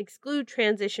exclude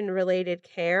transition-related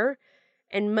care,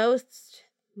 and most,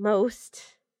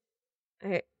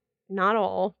 not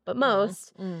all, but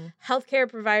most healthcare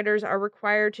providers are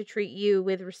required to treat you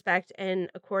with respect and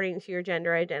according to your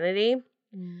gender identity.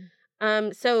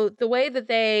 So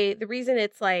the reason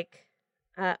it's like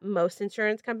most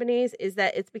insurance companies is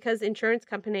that it's because insurance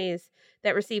companies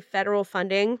that receive federal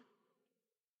funding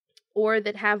or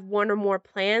that have one or more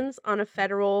plans on a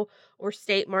federal or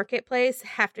state marketplace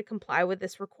have to comply with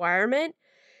this requirement.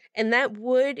 And that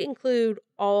would include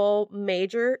all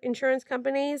major insurance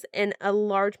companies and a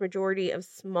large majority of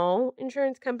small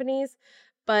insurance companies.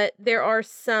 But there are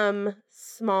some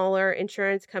smaller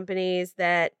insurance companies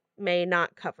that may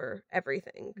not cover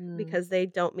everything because they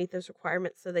don't meet those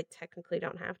requirements, so they technically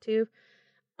don't have to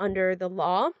under the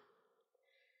law.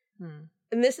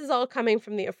 And this is all coming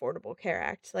from the Affordable Care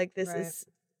Act. Like, this is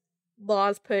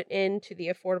laws put into the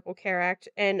Affordable Care Act.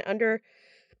 And under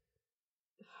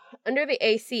the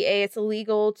ACA, it's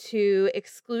illegal to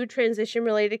exclude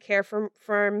transition-related care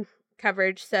from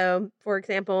coverage. So, for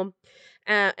example,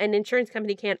 an insurance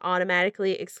company can't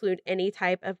automatically exclude any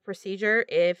type of procedure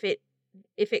if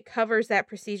it covers that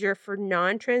procedure for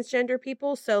non-transgender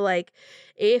people. So, like,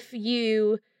 if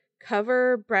you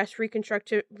cover breast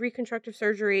reconstructive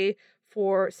surgery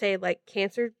for, say, like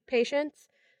cancer patients,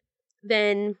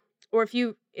 then, or if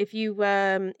you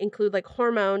include like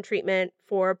hormone treatment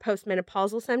for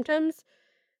postmenopausal symptoms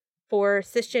for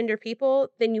cisgender people,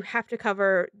 then you have to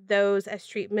cover those as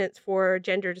treatments for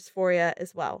gender dysphoria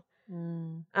as well.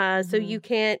 So you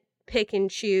can't pick and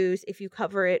choose. If you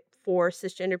cover it for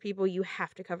cisgender people, you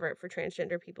have to cover it for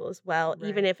transgender people as well,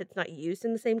 even if it's not used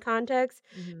in the same context.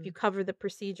 If you cover the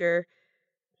procedure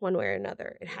one way or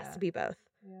another, it has to be both.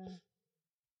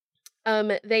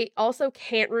 They also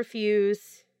can't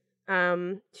refuse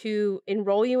to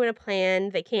enroll you in a plan.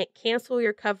 They can't cancel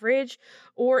your coverage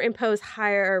or impose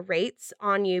higher rates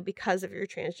on you because of your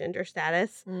transgender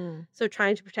status. So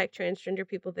trying to protect transgender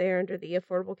people there under the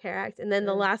Affordable Care Act. And then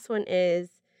the last one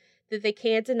is that they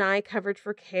can't deny coverage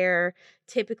for care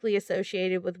typically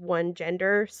associated with one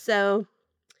gender. So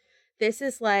this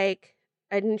is like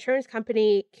an insurance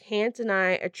company can't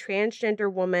deny a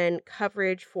transgender woman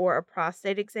coverage for a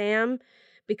prostate exam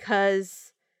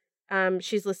because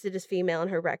she's listed as female in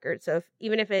her records. So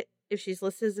if she's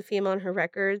listed as a female in her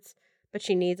records, but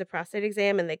she needs a prostate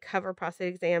exam and they cover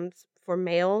prostate exams for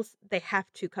males, they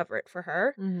have to cover it for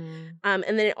her. And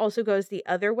then it also goes the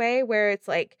other way where it's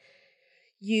like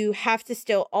you have to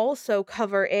still also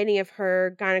cover any of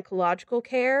her gynecological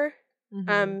care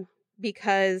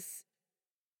because,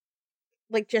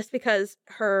 like, just because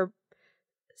her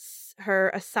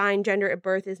assigned gender at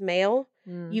birth is male,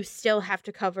 you still have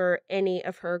to cover any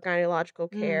of her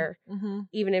gynecological care,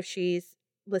 even if she's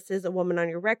listed as a woman on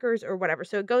your records or whatever.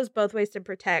 So it goes both ways to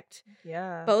protect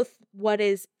both what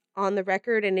is on the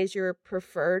record and is your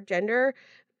preferred gender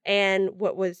and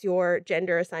what was your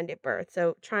gender assigned at birth.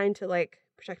 So trying to like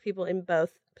protect people in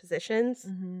both positions.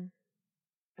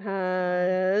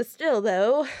 Still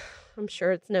though, I'm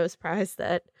sure it's no surprise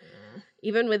that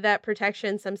even with that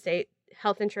protection, some state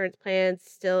health insurance plans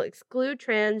still exclude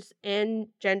trans and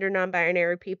gender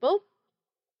non-binary people.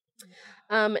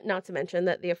 Not to mention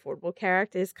that the Affordable Care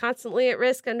Act is constantly at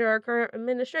risk under our current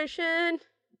administration.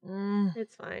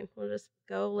 It's fine. We'll just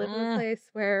go live in a place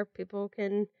where people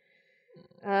can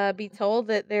be told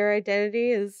that their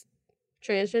identity is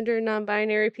transgender and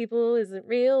non-binary people isn't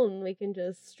real, and we can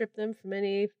just strip them from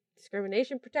any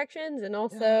discrimination protections, and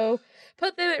also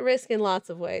put them at risk in lots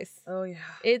of ways. Oh yeah.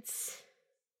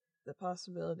 The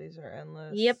possibilities are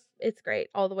endless. Yep, it's great.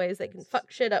 All the ways they can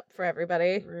fuck shit up for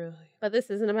everybody. Really. But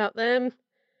this isn't about them.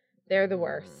 They're the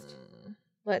worst.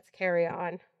 Let's carry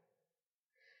on.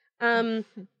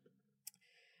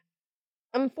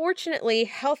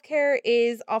 Unfortunately, healthcare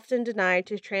is often denied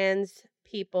to trans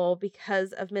people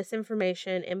because of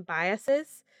misinformation and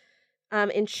biases.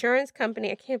 Insurance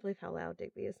company, I can't believe how loud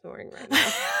Digby is snoring right now.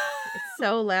 It's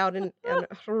so loud and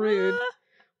rude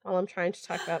while I'm trying to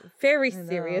talk about very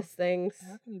serious things.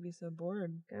 How can you be so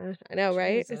bored? God, I know,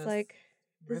 right? Jesus. It's like,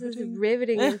 this is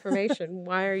riveting information.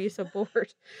 Why are you so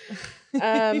bored?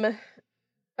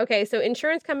 Okay, so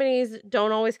insurance companies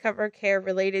don't always cover care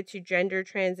related to gender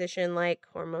transition like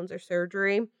hormones or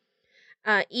surgery.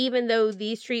 Even though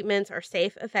these treatments are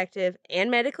safe, effective,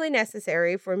 and medically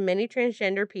necessary for many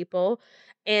transgender people.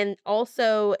 And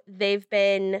also there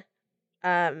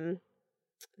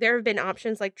have been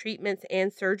options like treatments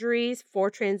and surgeries for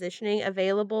transitioning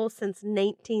available since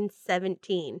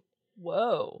 1917.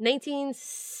 Whoa.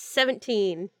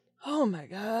 1917. Oh my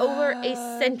God. Over a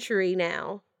century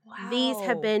now. Wow. These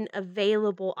have been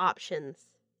available options.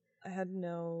 I had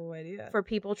no idea. For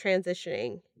people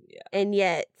transitioning. Yeah. And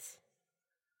yet,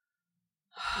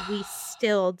 we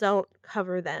still don't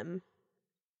cover them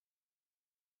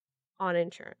on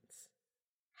insurance.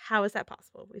 How is that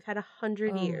possible? We've had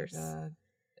 100 years. My God.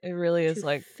 It really is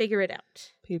like figure it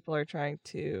out. People are trying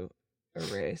to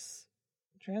erase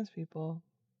trans people,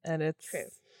 and it's true.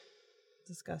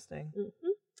 Disgusting.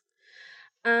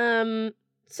 Mm-hmm.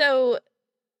 So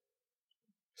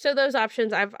those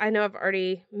options I know I've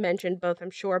already mentioned both,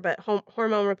 I'm sure, but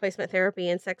hormone replacement therapy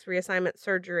and sex reassignment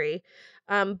surgery,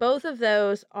 both of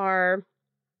those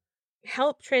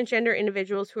help transgender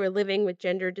individuals who are living with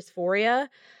gender dysphoria.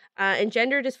 And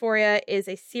gender dysphoria is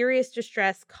a serious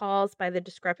distress caused by the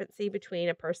discrepancy between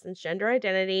a person's gender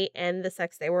identity and the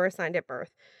sex they were assigned at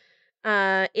birth.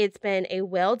 It's been a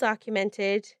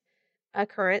well-documented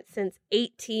occurrence since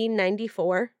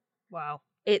 1894. Wow.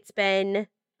 It's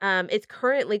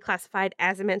currently classified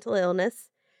as a mental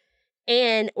illness,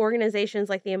 and organizations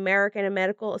like the American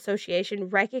Medical Association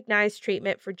recognize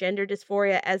treatment for gender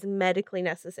dysphoria as medically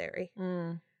necessary.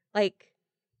 Like,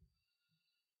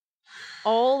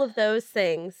 all of those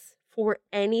things for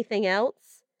anything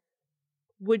else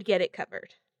would get it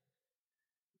covered.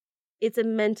 It's a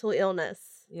mental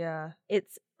illness. Yeah.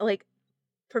 It's like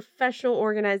professional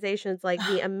organizations like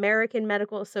the American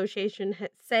Medical Association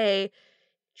say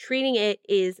treating it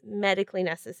is medically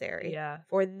necessary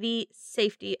for the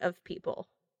safety of people.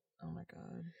 Oh my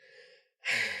God.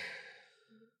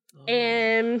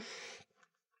 And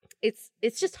it's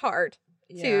just hard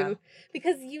too,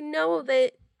 because you know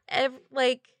that I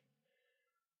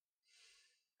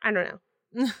don't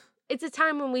know. It's a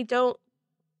time when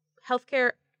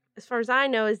healthcare, as far as I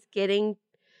know, is getting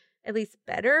at least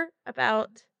better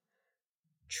about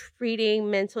treating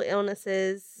mental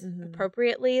illnesses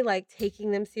appropriately, like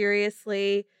taking them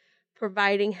seriously,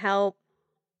 providing help,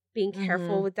 being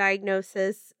careful with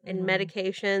diagnosis and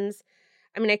medications.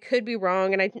 I mean, I could be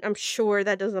wrong, and I'm sure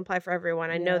that doesn't apply for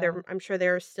everyone. I'm sure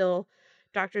there are still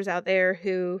doctors out there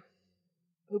who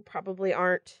probably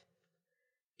aren't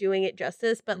doing it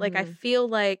justice, but like I feel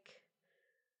like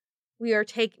we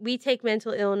take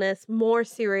mental illness more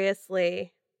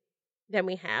seriously than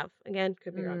we have. Again,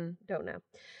 could be wrong. Don't know.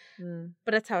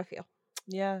 But that's how I feel.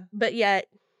 Yeah. But yet,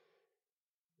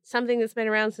 something that's been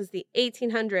around since the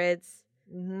 1800s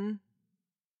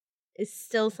is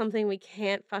still something we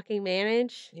can't fucking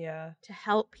manage. Yeah. To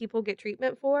help people get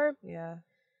treatment for. Yeah.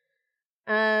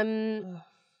 So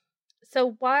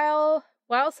while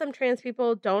some trans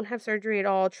people don't have surgery at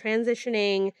all,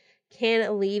 transitioning can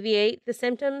alleviate the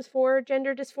symptoms for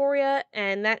gender dysphoria,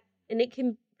 and it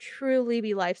can truly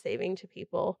be life-saving to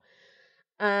people.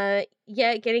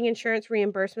 Yet getting insurance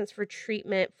reimbursements for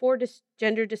treatment for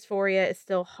gender dysphoria is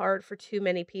still hard for too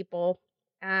many people.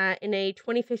 In a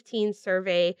 2015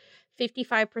 survey,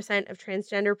 55% of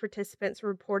transgender participants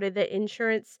reported that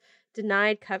insurance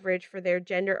denied coverage for their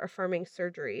gender-affirming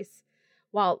surgeries,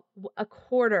 while a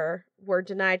quarter were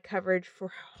denied coverage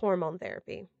for hormone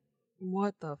therapy.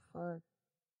 What the fuck?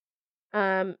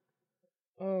 Yeah.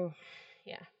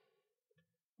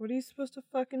 What are you supposed to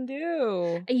fucking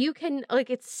do? You can,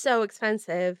 it's so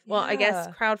expensive. Well, I guess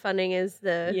crowdfunding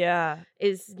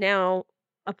is now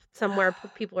up somewhere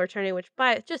people are turning, which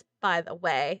by the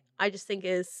way, I just think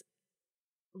is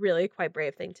really quite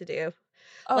brave thing to do.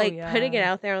 putting it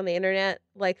out there on the internet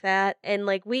like that. And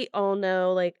like, we all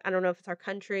know, like, I don't know if it's our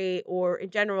country or in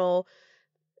general,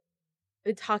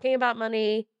 talking about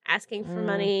money, asking for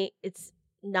money, it's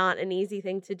not an easy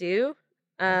thing to do.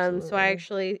 So I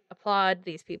actually applaud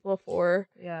these people for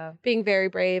being very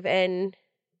brave and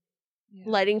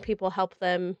letting people help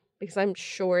them, because I'm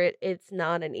sure it's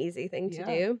not an easy thing to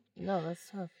do. No, that's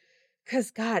tough.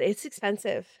 Because, God, it's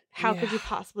expensive. How could you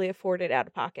possibly afford it out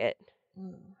of pocket?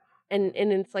 And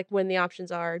it's like, when the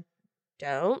options are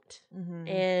don't,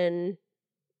 and,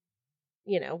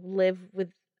 you know, live with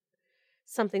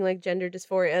something like gender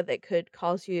dysphoria that could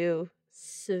cause you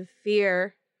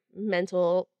severe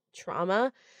mental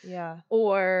trauma. Yeah.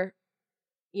 Or,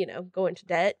 you know, go into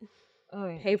debt,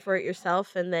 pay for it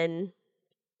yourself, and then,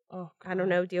 I don't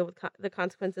know, deal with the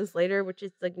consequences later, which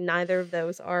is like, neither of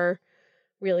those are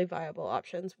really viable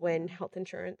options when health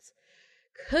insurance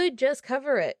could just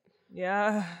cover it.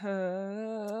 Yeah.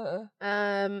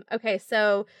 Okay,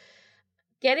 so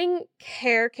getting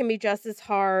care can be just as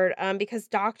hard because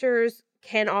doctors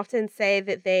can often say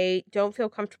that they don't feel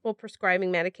comfortable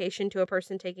prescribing medication to a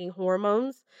person taking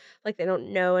hormones. Like, they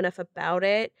don't know enough about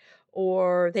it,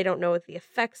 or they don't know what the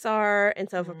effects are. And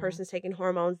so if a person's taking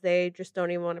hormones, they just don't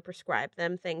even want to prescribe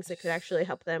them things that could actually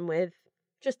help them with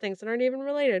just things that aren't even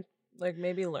related. Like,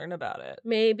 maybe learn about it.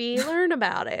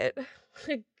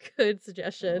 Good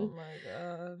suggestion. Oh my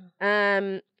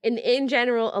God. In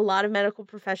general, a lot of medical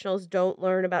professionals don't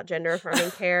learn about gender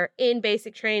affirming care in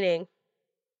basic training.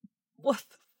 What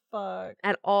the fuck?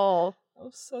 At all.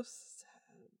 I'm so sad.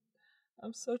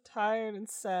 I'm so tired and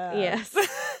sad. Yes.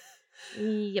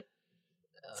 Yep.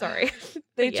 Sorry.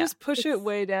 They just push it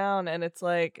way down, and it's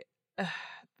like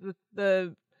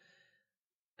the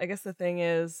I guess the thing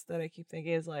is that I keep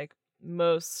thinking is, like,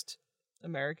 most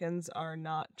Americans are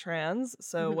not trans,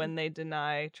 so when they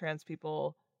deny trans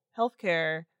people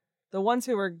healthcare, the ones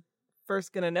who are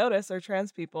first going to notice are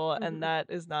trans people, and that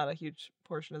is not a huge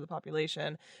portion of the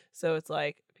population. So it's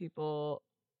like, people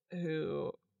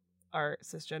who are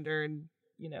cisgender and,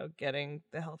 you know, getting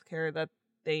the healthcare that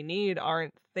they need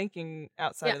aren't thinking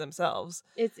outside of themselves.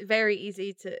 It's very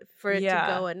easy for it to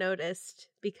go unnoticed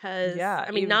because,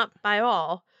 I mean, not by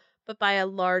all, but by a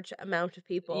large amount of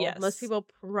people. Yes. Most people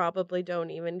probably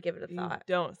don't even give it a thought.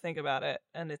 Don't think about it.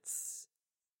 And it's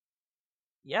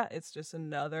just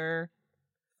another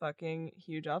fucking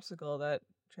huge obstacle that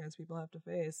trans people have to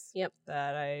face. Yep.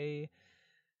 That I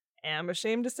am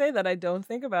ashamed to say that I don't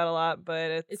think about a lot,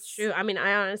 but it's true. I mean,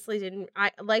 I honestly didn't.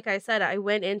 Like I said, I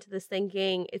went into this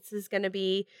thinking this is going to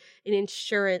be an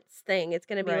insurance thing. It's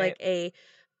going to be like a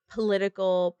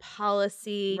political,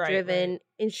 policy-driven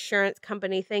insurance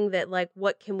company thing that, like,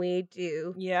 what can we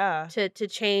do? Yeah. To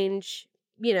change,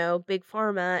 you know, big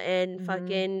pharma and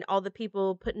fucking all the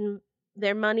people putting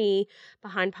their money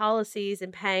behind policies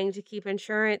and paying to keep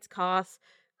insurance costs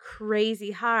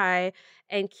crazy high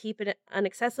and keep it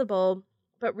inaccessible.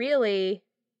 But really,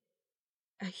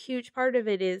 a huge part of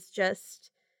it is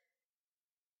just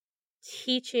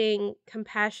teaching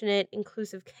compassionate,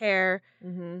 inclusive care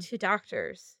to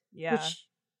doctors. Yeah. Which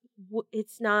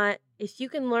it's not, if you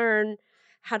can learn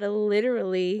how to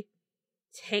literally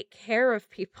take care of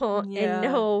people and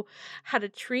know how to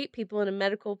treat people in a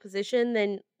medical position,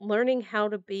 then learning how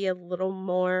to be a little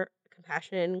more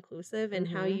compassionate and inclusive and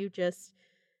how you just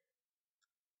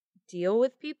deal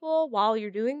with people while you're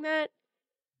doing that,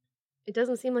 it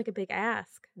doesn't seem like a big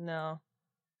ask. No.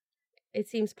 It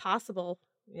seems possible.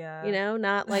 Yeah. You know,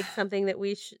 not like something that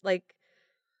we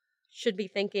should be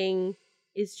thinking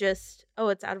is just, oh,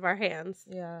 it's out of our hands.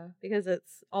 Yeah. Because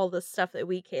it's all the stuff that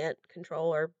we can't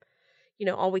control, or, you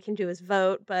know, all we can do is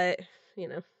vote, but, you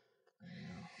know.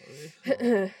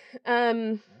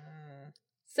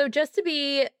 So just to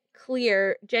be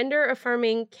clear, gender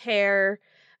affirming care,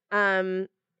 and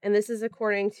this is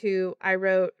according to, I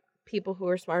wrote people who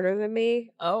are smarter than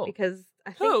me. Oh. Because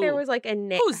I think there was like a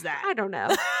name. Who's that? I don't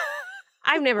know.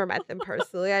 I've never met them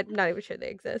personally. I'm not even sure they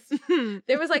exist.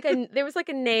 There was like a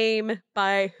name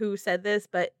by who said this,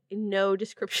 but no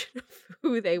description of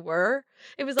who they were.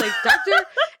 It was like Dr.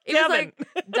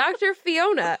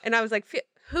 Fiona, and I was like,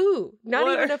 who?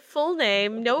 Not even a full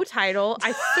name, no title.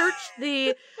 I searched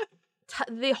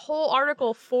the whole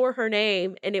article for her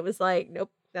name, and it was like,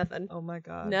 nope, nothing. Oh my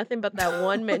God, nothing but that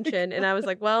one mention. And I was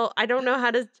like, well, I don't know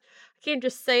how to. I can't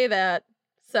just say that.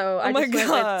 So I just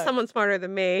went with someone smarter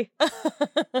than me.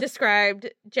 Described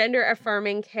gender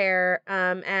affirming care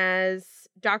as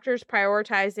doctors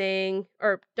prioritize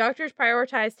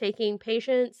taking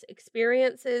patients'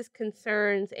 experiences,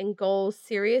 concerns, and goals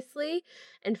seriously,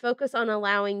 and focus on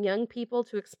allowing young people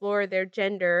to explore their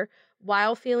gender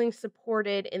while feeling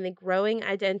supported in the growing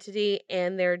identity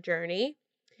and their journey.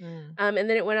 And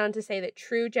then it went on to say that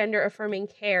true gender affirming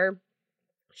care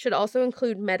should also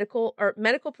include medical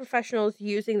professionals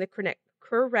using the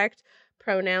correct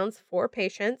pronouns for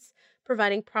patients,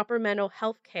 providing proper mental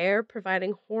health care,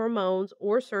 providing hormones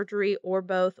or surgery or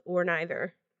both or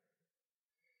neither.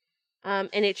 And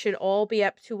it should all be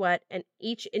up to what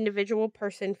each individual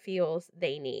person feels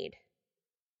they need.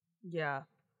 Yeah.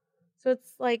 So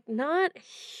it's like not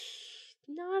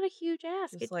a huge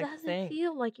ask. Just it like doesn't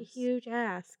feel like a huge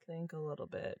ask. Think a little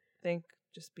bit.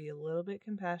 Just be a little bit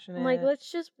compassionate. I'm like,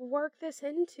 let's just work this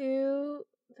into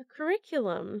the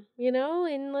curriculum,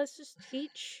 and let's just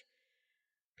teach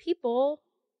people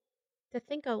to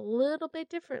think a little bit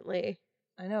differently.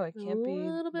 I know, it can't be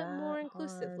a little bit that more hard.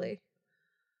 inclusively.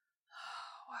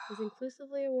 Wow. Is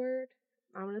inclusively a word?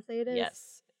 I'm going to say it is.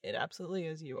 Yes, it absolutely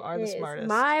is. You are the smartest.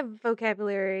 My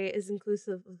vocabulary is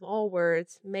inclusive of all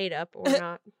words, made up or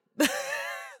not.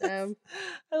 So,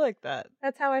 I like that.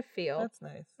 That's how I feel. That's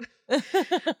nice.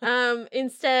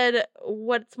 Instead,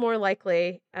 what's more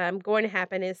likely going to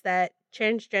happen is that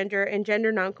transgender and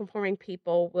gender nonconforming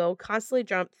people will constantly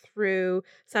jump through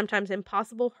sometimes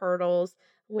impossible hurdles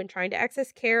when trying to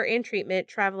access care and treatment,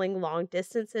 traveling long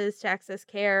distances to access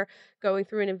care, going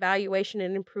through an evaluation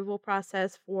and approval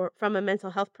process from a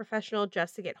mental health professional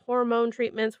just to get hormone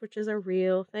treatments, which is a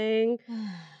real thing,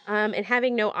 and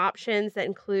having no options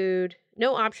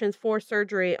for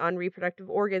surgery on reproductive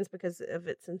organs because of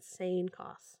its insane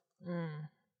costs.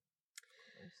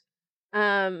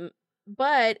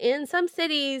 But in some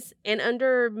cities and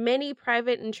under many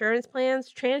private insurance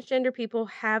plans, transgender people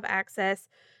have access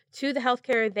to the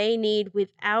healthcare they need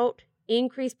without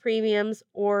increased premiums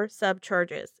or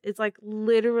subcharges. It's like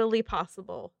literally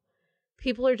possible.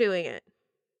 People are doing it.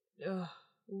 Ugh.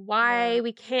 Why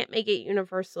we can't make it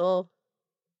universal,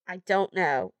 I don't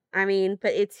know. I mean,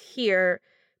 but it's here.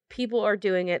 People are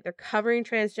doing it. They're covering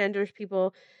transgender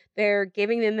people. They're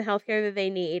giving them the healthcare that they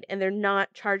need, and they're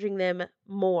not charging them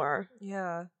more.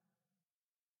 Yeah.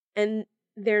 And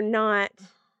they're not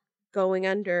going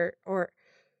under or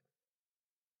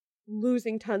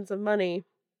losing tons of money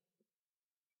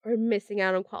or missing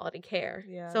out on quality care.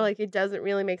 Yeah. So, it doesn't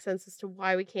really make sense as to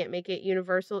why we can't make it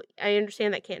universal. I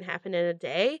understand that can't happen in a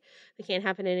day. It can't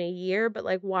happen in a year. But,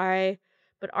 why?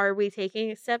 But are we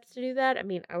taking steps to do that? I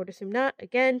mean, I would assume not.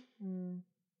 Again,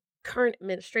 current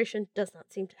administration does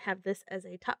not seem to have this as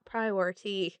a top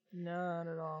priority. Not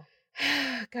at all.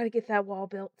 Got to get that wall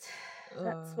built.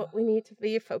 That's what we need to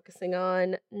be focusing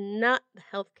on, not the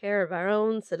healthcare of our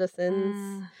own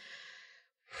citizens.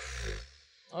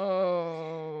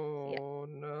 Oh,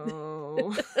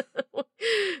 no.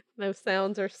 Those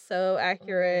sounds are so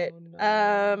accurate.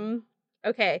 Oh, no.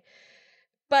 Okay.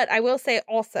 But I will say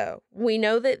also, we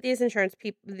know that these insurance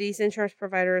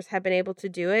providers have been able to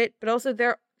do it, but also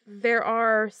there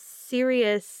are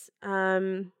serious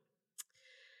I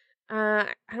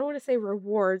don't want to say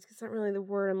rewards because it's not really the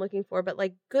word I'm looking for, but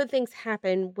good things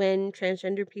happen when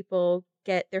transgender people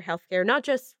get their healthcare, not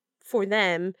just for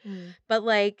them, but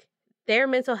their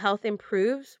mental health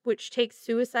improves, which takes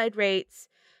suicide rates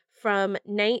from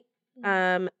 19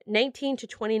 to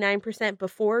 29%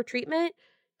 before treatment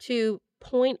to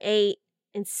 0.8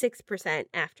 and 6%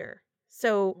 after.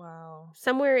 So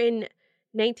somewhere in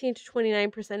 19 to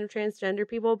 29% of transgender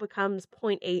people becomes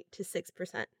 0.8 to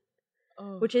 6%.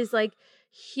 Which is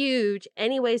huge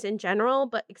anyways in general,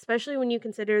 but especially when you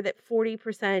consider that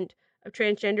 40% of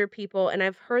transgender people, and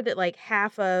I've heard that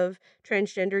half of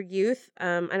transgender youth,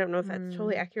 I don't know if that's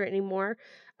totally accurate anymore,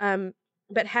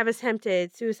 but have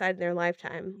attempted suicide in their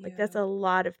lifetime. That's a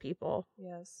lot of people.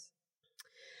 Yes.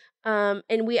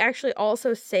 And we actually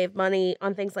also save money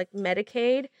on things like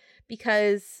Medicaid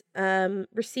because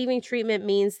receiving treatment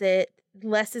means that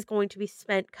less is going to be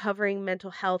spent covering mental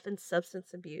health and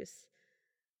substance abuse.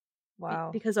 Wow.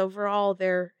 Because overall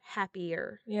they're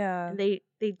happier. Yeah. And they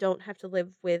don't have to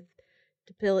live with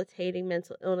debilitating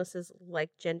mental illnesses like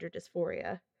gender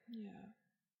dysphoria. Yeah.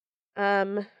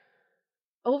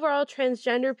 Overall,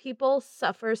 transgender people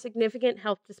suffer significant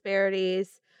health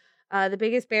disparities. The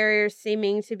biggest barriers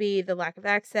seeming to be the lack of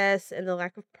access and the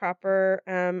lack of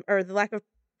the lack of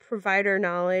provider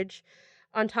knowledge.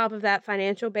 On top of that,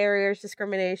 financial barriers,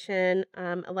 discrimination,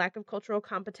 a lack of cultural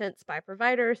competence by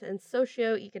providers, and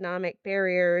socioeconomic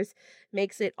barriers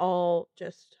makes it all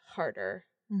just harder.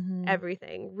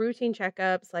 Everything. Routine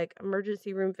checkups,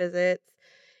 emergency room visits,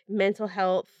 mental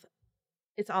health,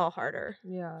 it's all harder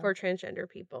for transgender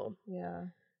people. Yeah.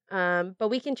 But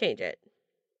we can change it.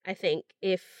 I think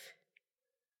if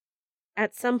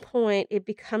at some point it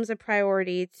becomes a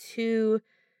priority to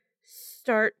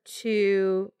start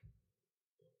to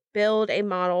build a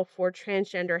model for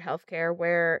transgender healthcare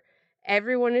where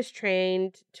everyone is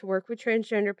trained to work with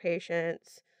transgender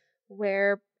patients,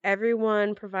 where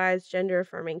everyone provides gender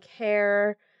affirming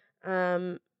care.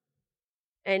 And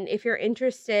if you're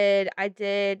interested, I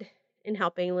did in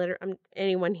helping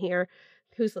anyone here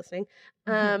who's listening.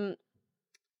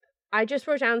 I just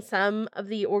wrote down some of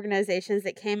the organizations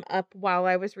that came up while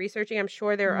I was researching. I'm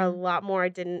sure there are a lot more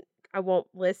I won't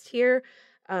list here.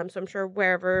 So I'm sure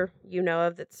wherever you know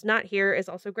of that's not here is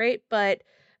also great. But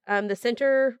the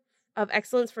Center of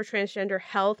Excellence for Transgender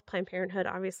Health, Planned Parenthood,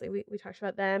 obviously, we talked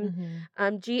about them.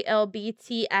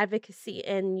 GLBT Advocacy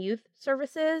and Youth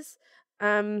Services,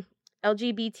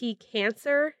 LGBT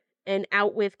Cancer and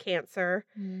Out With Cancer,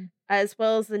 as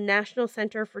well as the National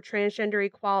Center for Transgender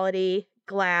Equality,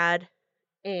 GLAAD,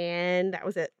 and that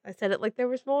was it. I said it like there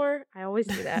was more. I always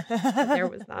do that. But there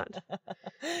was not.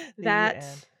 That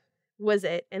was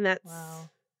it, and that's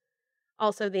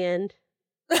also the end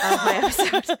of my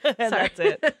episode. Sorry. That's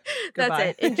it. That's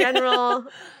it. In general,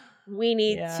 we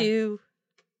need to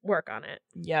work on it.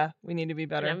 Yeah, we need to be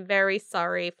better. And I'm very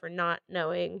sorry for not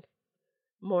knowing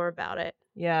more about it.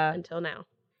 Yeah, until now.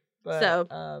 But, so,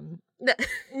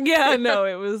 yeah, no,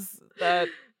 it was that.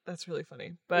 That's really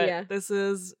funny. But this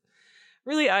is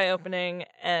really eye-opening.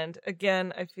 And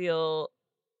again, I feel,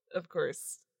 of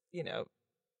course,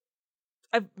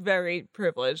 I'm very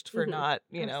privileged for not,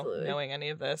 knowing any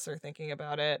of this or thinking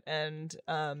about it. And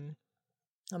I'm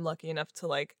lucky enough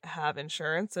to have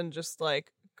insurance and just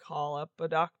call up a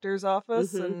doctor's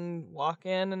office and walk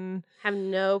in and have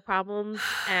no problems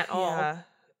at all.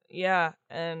 Yeah.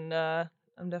 And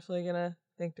I'm definitely going to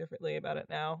think differently about it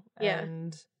now. Yeah.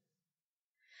 And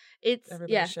it's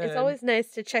always nice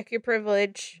to check your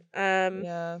privilege.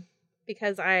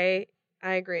 Because I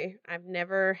agree. I've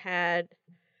never had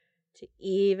to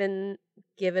even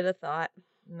give it a thought.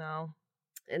 No.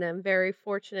 And I'm very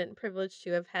fortunate and privileged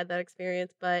to have had that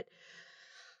experience, but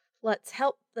let's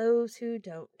help those who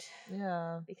don't.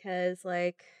 Yeah. Because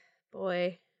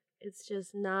boy, it's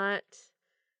just not,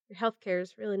 your healthcare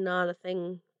is really not a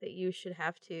thing that you should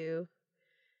have to,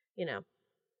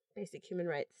 basic human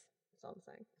rights. That's all I'm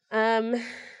saying.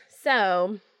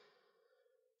 So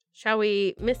shall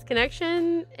we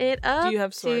misconnection it up? Do you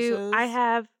have sources?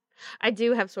 I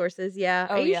do have sources, yeah.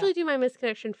 I usually do my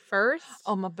misconnection first.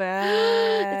 Oh, my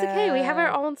bad. It's okay. We have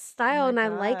our own style, and I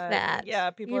like that.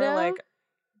 Yeah, people are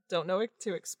don't know what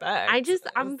to expect.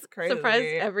 I'm surprised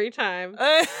every time.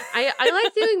 I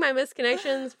like doing my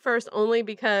misconnections first only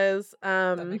because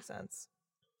that makes sense.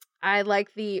 I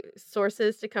like the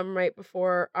sources to come right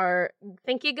before our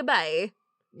thank you, goodbye.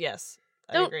 Yes,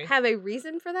 I don't agree. Have a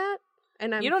reason for that,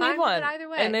 and I'm you don't fine need one. with it either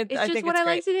way. And it's I just think what it's I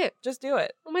like to do. Just do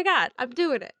it. Oh my god, I'm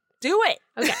doing it. Do it.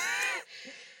 Okay.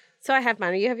 So I have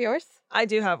mine. You have yours? I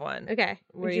do have one. Okay.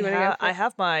 I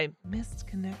have my missed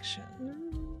connection.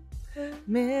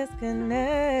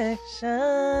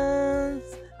 Misconnections.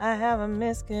 I have a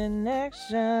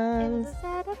misconnection. It was a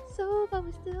sad episode, but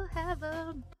we still have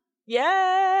them.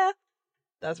 Yeah.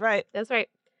 That's right. That's right.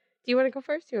 Do you want to go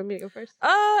first? Do you want me to go first?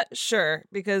 Sure,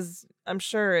 because I'm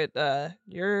sure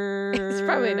yours it's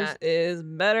probably not. Is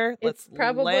better. It's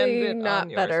probably not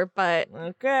better, but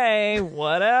okay,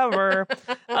 whatever.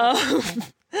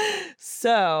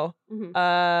 So,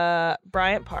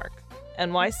 Bryant Park,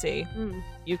 NYC.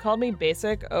 You called me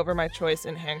basic over my choice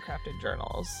in handcrafted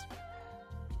journals.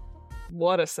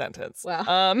 What a sentence.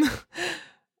 Wow.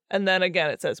 And then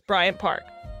again it says Bryant Park,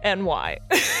 NY.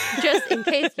 Just in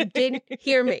case you didn't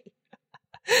hear me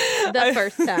the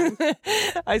first time.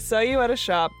 I saw you at a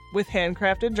shop with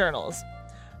handcrafted journals.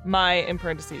 My, in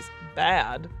parentheses,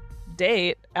 bad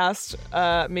date asked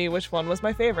me which one was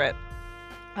my favorite.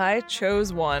 I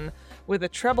chose one with a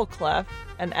treble clef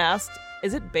and asked,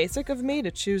 is it basic of me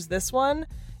to choose this one?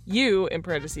 You, in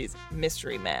parentheses,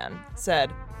 mystery man,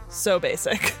 said, so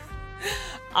basic.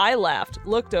 I laughed,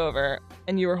 looked over,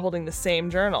 and you were holding the same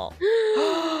journal.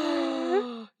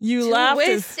 You laughed.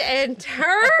 Twists and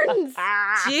turns.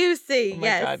 Juicy. Oh my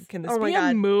yes. God. Can this be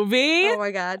a movie? Oh my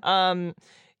God.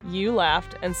 You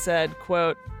laughed and said,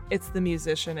 quote, it's the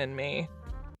musician in me.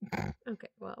 Okay,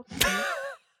 well.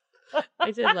 I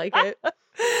did like it.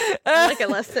 I like it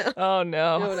less now. Oh,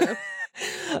 no. No.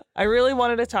 I really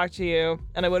wanted to talk to you,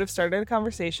 and I would have started a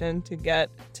conversation to get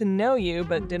to know you,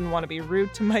 but didn't want to be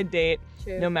rude to my date,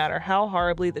 no matter how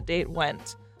horribly the date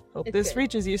went. Hope this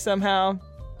reaches you somehow.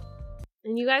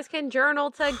 And you guys can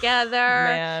journal together.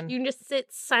 Man. You can just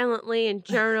sit silently and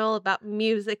journal about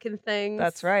music and things.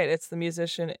 That's right. It's the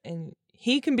musician, and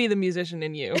he can be the musician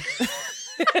in you.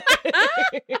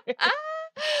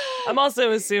 I'm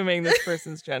also assuming this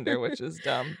person's gender, which is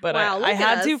dumb, but Wow, I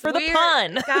had to for the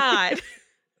pun. God.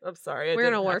 I'm sorry. We're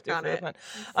gonna work on it.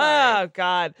 Oh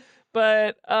God.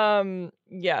 But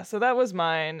yeah, so that was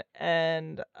mine.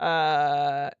 And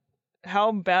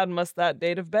how bad must that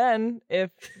date have been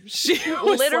if she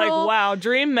was Literal like, wow,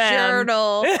 dream man.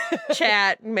 Journal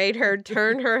chat made her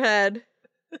turn her head.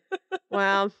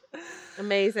 Wow.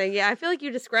 Amazing. Yeah, I feel like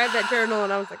you described that journal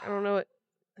and I was like, I don't know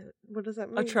what does that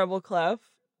mean? A treble clef.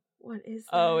 What is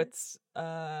that? Oh, it's Is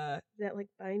that like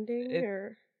binding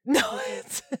or no,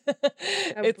 it's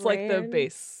like the brand?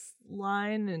 bass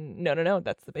line and no,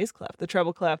 that's the bass clef. The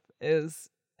treble clef is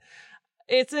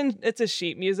it's a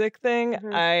sheet music thing.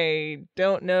 Mhm. I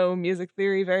don't know music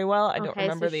theory very well. I don't Okay,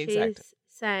 remember so the exact. she's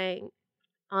saying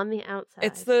on the outside.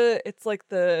 It's like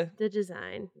the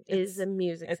design is a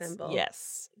music symbol.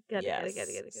 Yes. Got yes.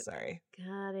 it. Sorry.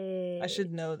 Got it. I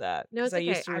should know that. No, it's 'cause okay.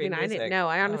 I used to read I didn't music. know.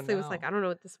 I Oh, honestly was like, no. I don't know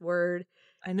what this word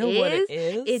I know what it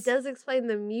is. It does explain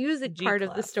the music part of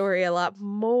the G-clef. story a lot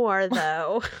more,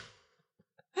 though.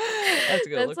 I have to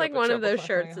go look That's up like the one of treble those clef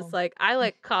shirts. when I It's get like, I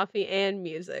like coffee and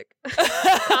music.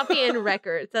 Coffee and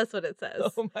records. That's what it says.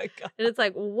 home. Oh my God. And it's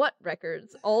like, what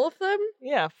records? All of them?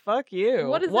 Yeah, fuck you.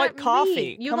 What does what that coffee?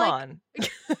 mean? You Come like- on.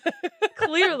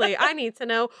 Clearly, I need to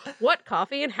know what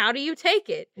coffee and how do you take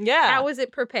it? Yeah. How is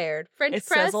it prepared? French it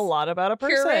press? says a lot about a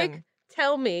person. Keurig?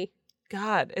 Tell me.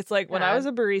 God, it's like when I was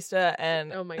a barista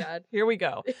and Oh my God. here we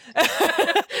go.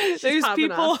 She's There's popping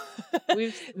people off.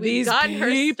 We've these gotten her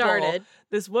people. started.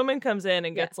 This woman comes in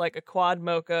and Yeah. gets like a quad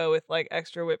mocha with like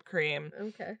extra whipped cream.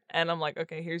 Okay. And I'm like,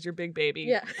 okay, here's your big baby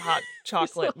Yeah. hot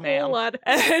chocolate, There's a whole ma'am. lot,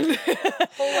 And,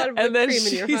 whole lot of and whipped then cream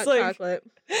in your she's hot like, chocolate.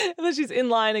 and then she's in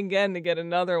line again to get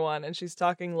another one. And she's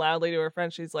talking loudly to her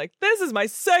friend. She's like, this is my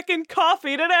second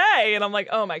coffee today. And I'm like,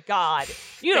 oh my God,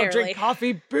 you don't Barely. drink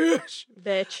coffee, bitch.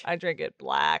 Bitch. I drink it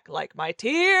black like my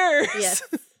tears. Yes.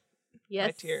 Yes.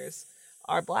 My tears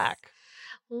are black.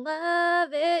 Love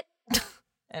it. I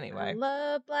Anyway.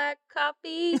 love black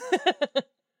coffee.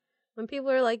 When people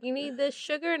are like, you need this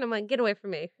sugar, and I'm like, get away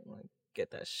from me.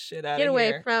 Get that shit out Get of away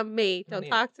here. from me. I Don't need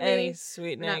talk to any me.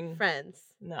 sweetening. We're not friends.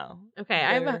 No. Okay,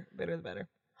 I have a Bitter the better.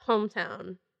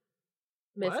 hometown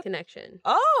What? misconnection.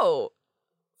 Oh,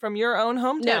 from your own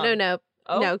hometown. No.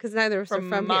 Oh, No, because neither of us are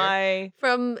from here. my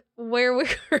From where we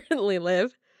currently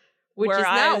live, which where is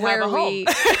I not have where a home. we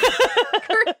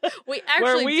Where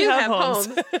actually we do have have homes,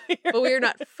 but we're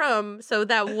not from, so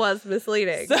that was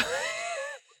misleading. So-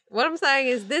 What I'm saying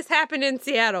is this happened in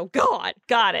Seattle. God.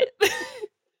 Got it.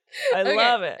 I Okay.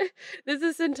 love it. This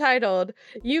is entitled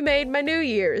You Made My New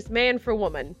Year's, Man for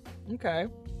Woman. Okay.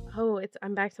 Oh,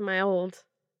 I'm back to my old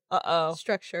Uh-oh.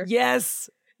 structure. Yes.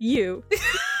 You.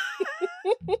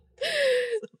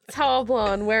 Tall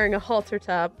blonde wearing a halter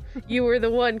top. You were the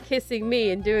one kissing me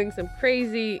and doing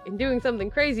something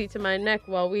crazy to my neck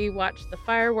while we watched the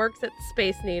fireworks at the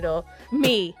Space Needle.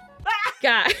 Me.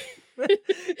 Guy.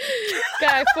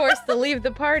 Guy forced to leave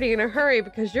the party in a hurry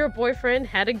because your boyfriend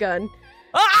had a gun.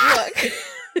 Ah! Look.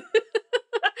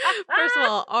 First of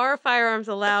all, are firearms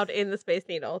allowed in the Space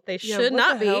Needle? They Yeah, should what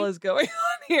not the be hell is going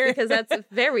on here? because that's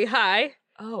very high.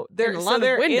 oh, and a lot of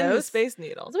they're in the windows. Space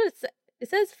Needle, That's what it says. It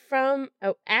says from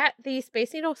at the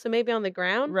Space Needle, so maybe on the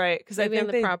ground, right? Because I Maybe think on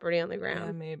the they property on the Yeah,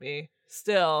 ground. maybe.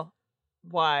 Still,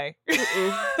 why?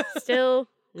 Still,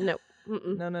 nope.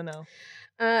 No.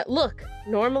 Look,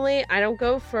 normally I don't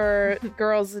go for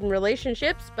girls in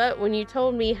relationships, but when you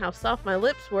told me how soft my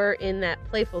lips were in that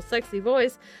playful, sexy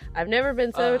voice, I've never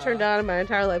been so turned on in my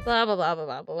entire life. Blah, blah, blah, blah,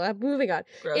 blah, blah. Moving on.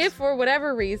 Gross. If for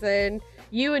whatever reason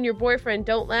you and your boyfriend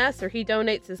don't last or he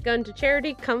donates his gun to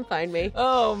charity, come find me.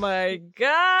 Oh my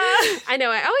God. I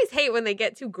know, I always hate when they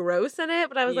get too gross in it,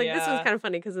 but I was like, this Yeah. one's kind of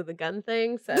funny because of the gun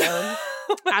thing, so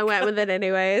I went with it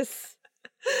anyways.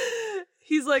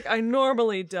 He's like, I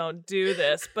normally don't do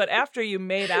this, but after you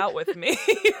made out with me.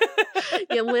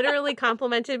 You literally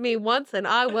complimented me once and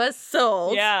I was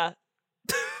sold. Yeah.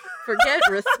 Forget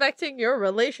respecting your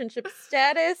relationship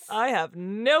status. I have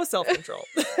no self-control.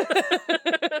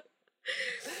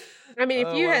 I mean, if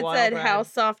Oh, you what a had wild said ride. how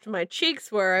soft my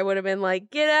cheeks were, I would have been like,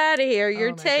 get out of here, you're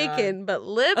Oh my taken. But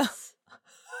lips,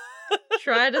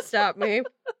 try to stop me.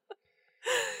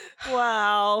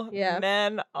 Wow. Yeah.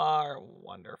 Men are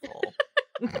wonderful.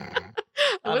 I don't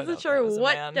know wasn't if sure that was a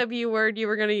what man. W word you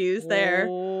were going to use there.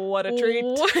 What a treat.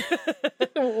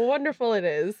 Wonderful it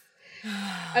is.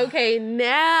 Okay,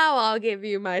 now I'll give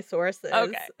you my sources.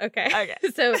 Okay.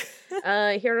 So,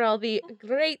 here are all the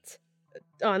great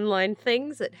online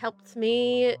things that helped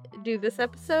me do this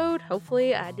episode.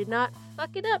 Hopefully, I did not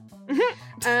fuck it up.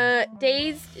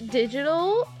 Dazed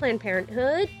Digital, Planned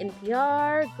Parenthood,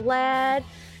 NPR, GLAAD,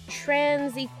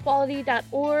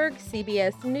 transequality.org,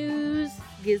 CBS News,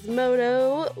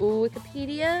 Gizmodo,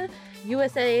 Wikipedia,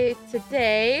 USA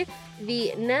Today,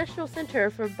 the National Center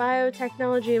for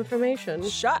Biotechnology Information.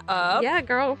 Shut up. Yeah,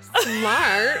 girl,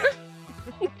 smart.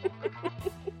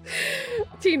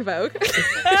 Teen Vogue.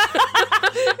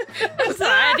 I'm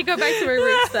sorry, I had to go back to my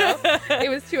roots though. It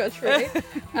was too much for me.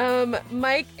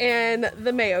 Mike and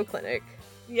the Mayo Clinic.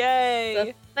 Yay.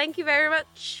 So thank you very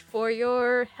much for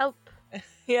your help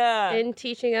in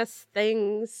teaching us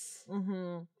things.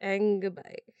 And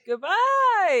goodbye.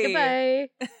 Goodbye. Goodbye.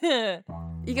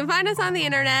 You can find us on the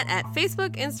internet at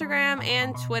Facebook, Instagram,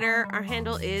 and Twitter. Our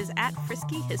handle is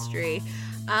 @FriskyHistory.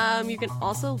 You can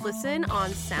also listen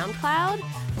on SoundCloud,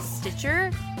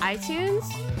 Stitcher, iTunes.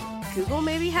 Google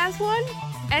maybe has one.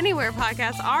 Anywhere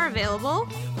podcasts are available.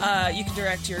 You can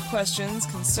direct your questions,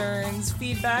 concerns,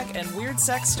 feedback, and weird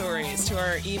sex stories to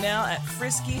our email at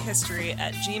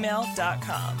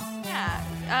friskyhistory@gmail.com.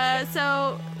 Yeah.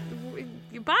 So,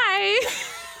 bye.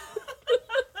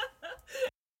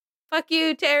 Fuck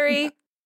you, Terry.